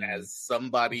as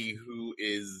somebody who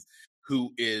is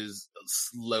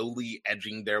slowly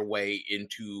edging their way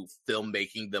into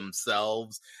filmmaking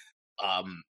themselves,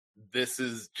 this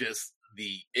is just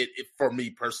for me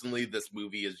personally, this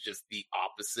movie is just the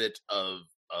opposite of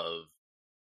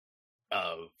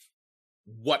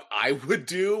what I would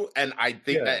do. And I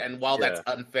think that, and while that's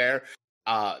unfair,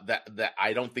 that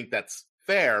I don't think that's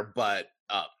fair, but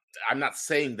I'm not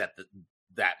saying that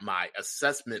my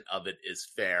assessment of it is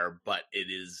fair, but it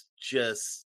is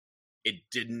just, it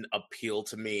didn't appeal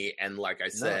to me. And like I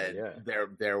said,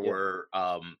 there were,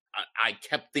 I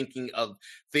kept thinking of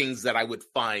things that I would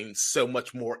find so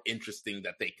much more interesting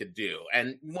that they could do.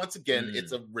 And once again,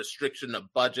 it's a restriction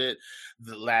of budget.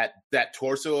 That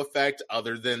torso effect,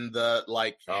 other than the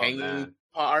hanging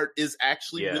part, is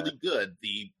actually really good.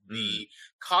 The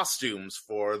costumes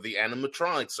for the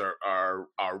animatronics are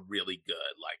really good.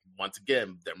 Like, once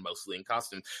again, they're mostly in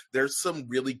costumes. There's some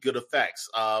really good effects.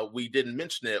 We didn't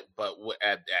mention it, but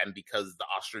and because the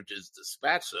ostrich is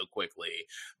dispatched so quickly,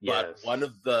 but one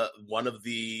of the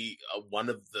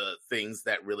things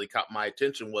that really caught my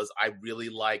attention was I really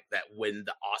like that when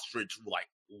the ostrich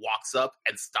walks up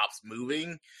and stops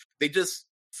moving, they just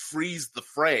freeze the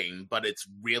frame, but it's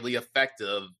really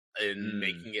effective in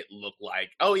making it look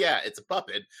like, oh yeah, it's a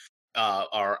puppet.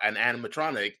 or an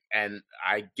animatronic, and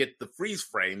I get the freeze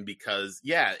frame because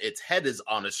its head is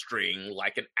on a string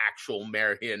like an actual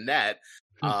marionette.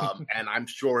 And I'm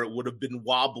sure it would have been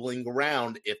wobbling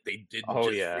around if they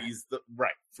didn't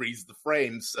freeze the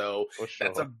frame. So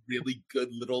that's a really good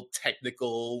little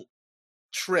technical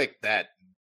trick that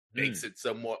makes it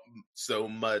so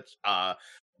much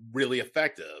really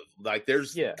effective. Like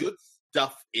there's good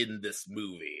stuff in this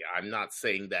movie. I'm not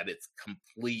saying that it's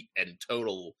complete and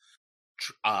total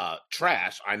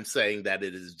trash. I'm saying that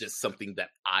it is just something that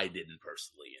I didn't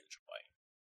personally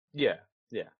enjoy.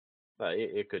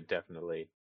 It could definitely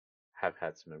have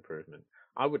had some improvement.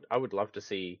 I would love to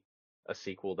see a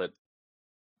sequel that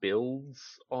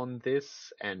builds on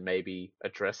this and maybe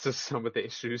addresses some of the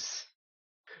issues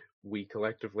we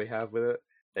collectively have with it.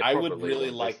 I would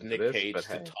really like Nick Cage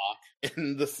to talk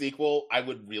in the sequel. I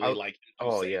would really like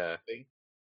him to say something.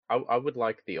 I would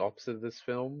like the opposite of this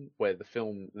film, where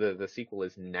the sequel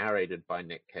is narrated by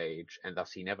Nick Cage, and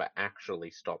thus he never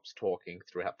actually stops talking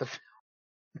throughout the film.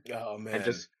 Oh man! And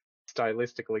just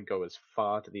stylistically go as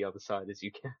far to the other side as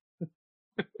you can.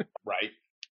 Right.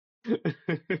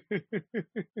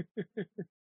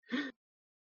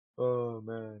 Oh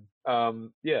man.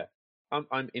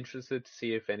 I'm interested to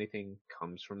see if anything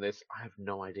comes from this. I have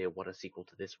no idea what a sequel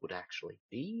to this would actually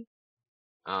be.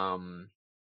 But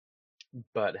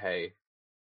hey,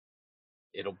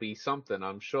 it'll be something,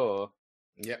 I'm sure.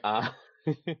 Yeah.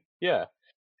 Yeah.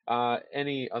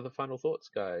 Any other final thoughts,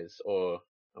 guys, or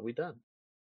are we done?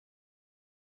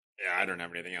 Yeah, I don't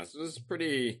have anything else. It was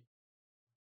pretty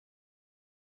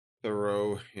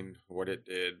thorough in what it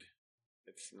did.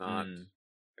 It's not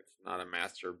a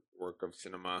masterwork of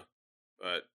cinema,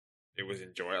 but it was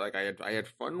enjoyable. Like I had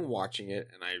fun watching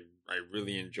it, and I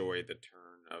really enjoyed the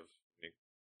turn of Nick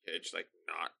Cage like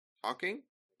not talking.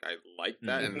 I like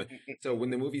that, and so when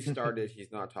the movie started,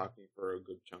 he's not talking for a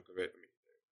good chunk of it. I mean,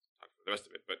 talk for the rest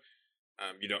of it, but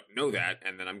you don't know that,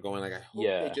 and then I'm going like, I hope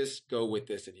they just go with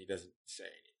this, and he doesn't say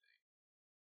anything.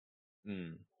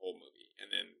 The whole movie,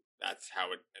 and then that's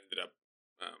how it ended up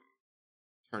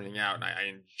turning out, and I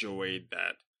enjoyed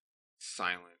that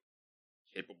silent,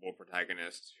 capable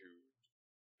protagonist who,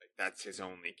 like, that's his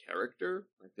only character.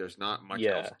 Like, there's not much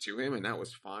else to him, and that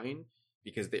was fine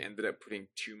because they ended up putting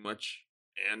too much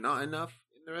and not enough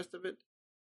in the rest of it.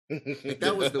 Like,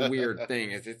 that was the weird thing.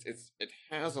 Is it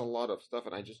has a lot of stuff,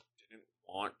 and I just didn't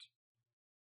want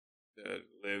the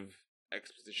live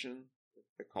exposition with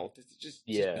the cultists. It just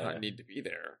did not need to be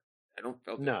there. I don't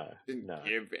feel it didn't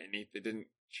give any. It didn't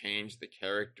change the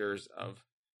characters of.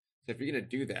 So if you're gonna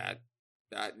do that,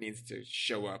 that needs to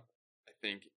show up. I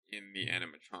think in the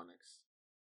animatronics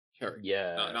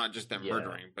character, not just them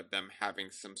murdering, but them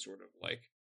having some sort of like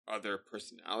other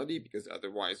personality. Because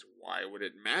otherwise, why would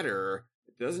it matter?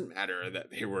 It doesn't matter that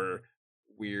they were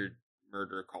weird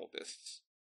murder cultists,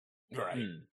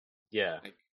 right?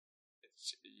 Like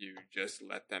you just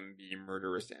let them be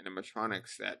murderous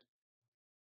animatronics that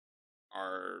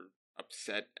are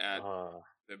upset at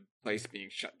the place being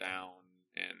shut down,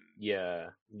 and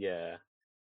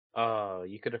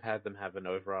you could have had them have an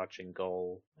overarching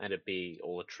goal, and it be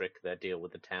all a trick, their deal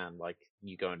with the town. Like,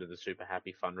 you go into the Super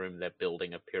Happy Fun Room, they're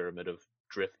building a pyramid of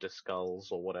drifter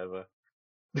skulls or whatever.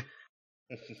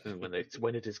 And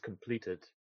when it is completed,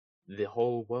 the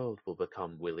whole world will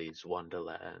become Willy's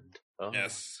Wonderland.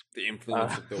 Yes, the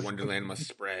influence of the Wonderland must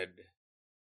spread.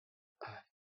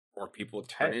 Or people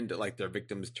turn into, like, their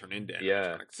victims turn into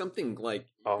animatronics. Something like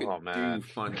you could do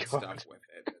fun stuff with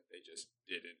it that they just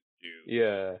didn't do.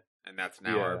 Yeah. And that's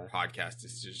now our podcast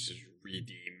is to just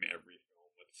redeem every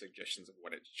film with suggestions of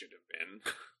what it should have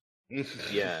been.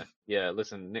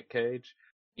 Listen, Nick Cage,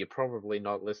 you're probably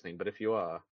not listening, but if you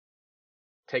are,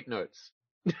 take notes.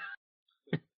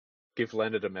 Give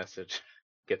Leonard a message.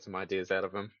 Get some ideas out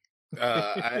of him.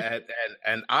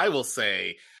 And I will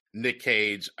say, Nick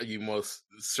Cage, you most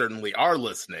certainly are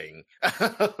listening.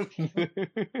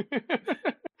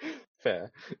 Fair.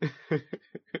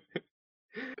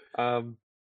 Well,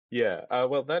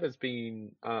 that has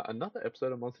been another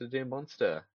episode of Monster Dear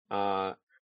Monster.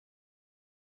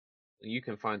 You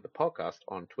can find the podcast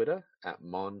on Twitter at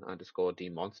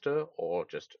mon_dmonster, or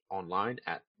just online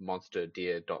at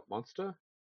monsterdear.monster.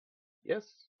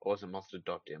 Yes? Or is it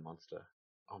monster.dearmonster?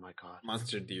 Oh my god.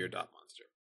 Monsterdear.monster.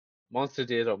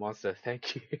 Monsterdear.monster,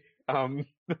 thank you.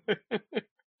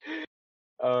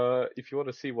 If you want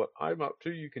to see what I'm up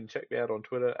to, you can check me out on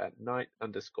Twitter at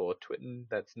knight_twitten.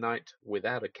 That's Knight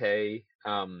without a K.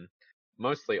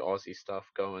 Mostly Aussie stuff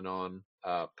going on.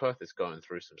 Perth is going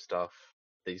through some stuff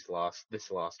this last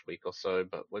week or so,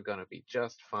 but we're gonna be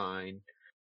just fine.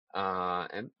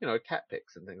 And cat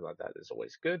pics and things like that is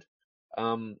always good.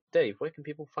 Dave, where can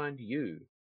people find you?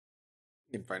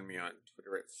 You can find me on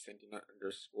Twitter at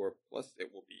Sentinel_plus.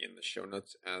 It will be in the show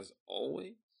notes as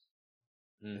always.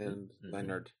 And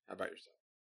Leonard, how about yourself?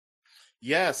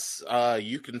 Yes,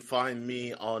 you can find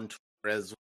me on Twitter as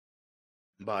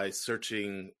well by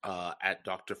searching at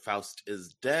Dr. Faust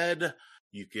is Dead.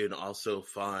 You can also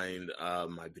find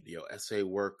my video essay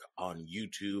work on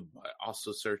YouTube by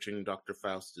also searching Dr.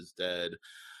 Faust is Dead.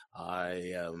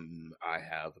 I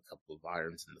have a couple of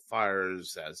irons in the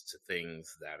fires as to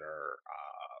things that are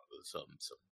some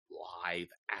live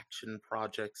action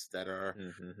projects that are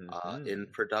in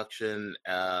production,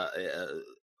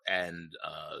 and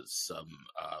some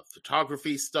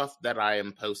photography stuff that I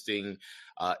am posting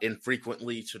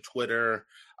infrequently to Twitter.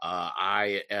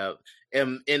 I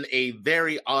am in a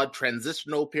very odd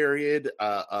transitional period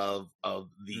of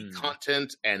the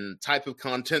content and type of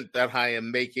content that I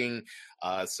am making.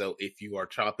 So if you are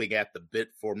chomping at the bit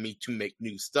for me to make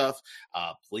new stuff,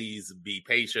 please be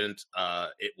patient.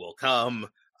 It will come.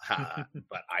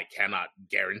 But I cannot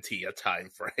guarantee a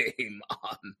time frame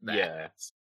on that. Yeah.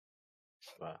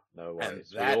 Well, no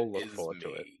worries. We all look forward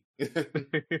to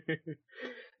it.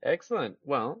 Excellent.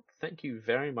 Well, thank you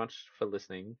very much for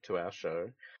listening to our show.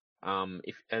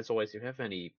 If, as always, if you have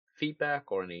any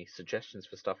feedback or any suggestions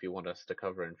for stuff you want us to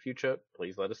cover in future,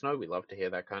 please let us know. We love to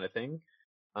hear that kind of thing.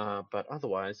 But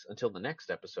otherwise, until the next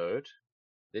episode,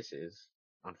 this is,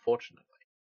 unfortunately,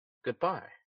 goodbye.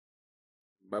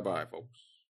 Bye-bye, folks.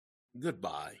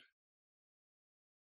 Goodbye.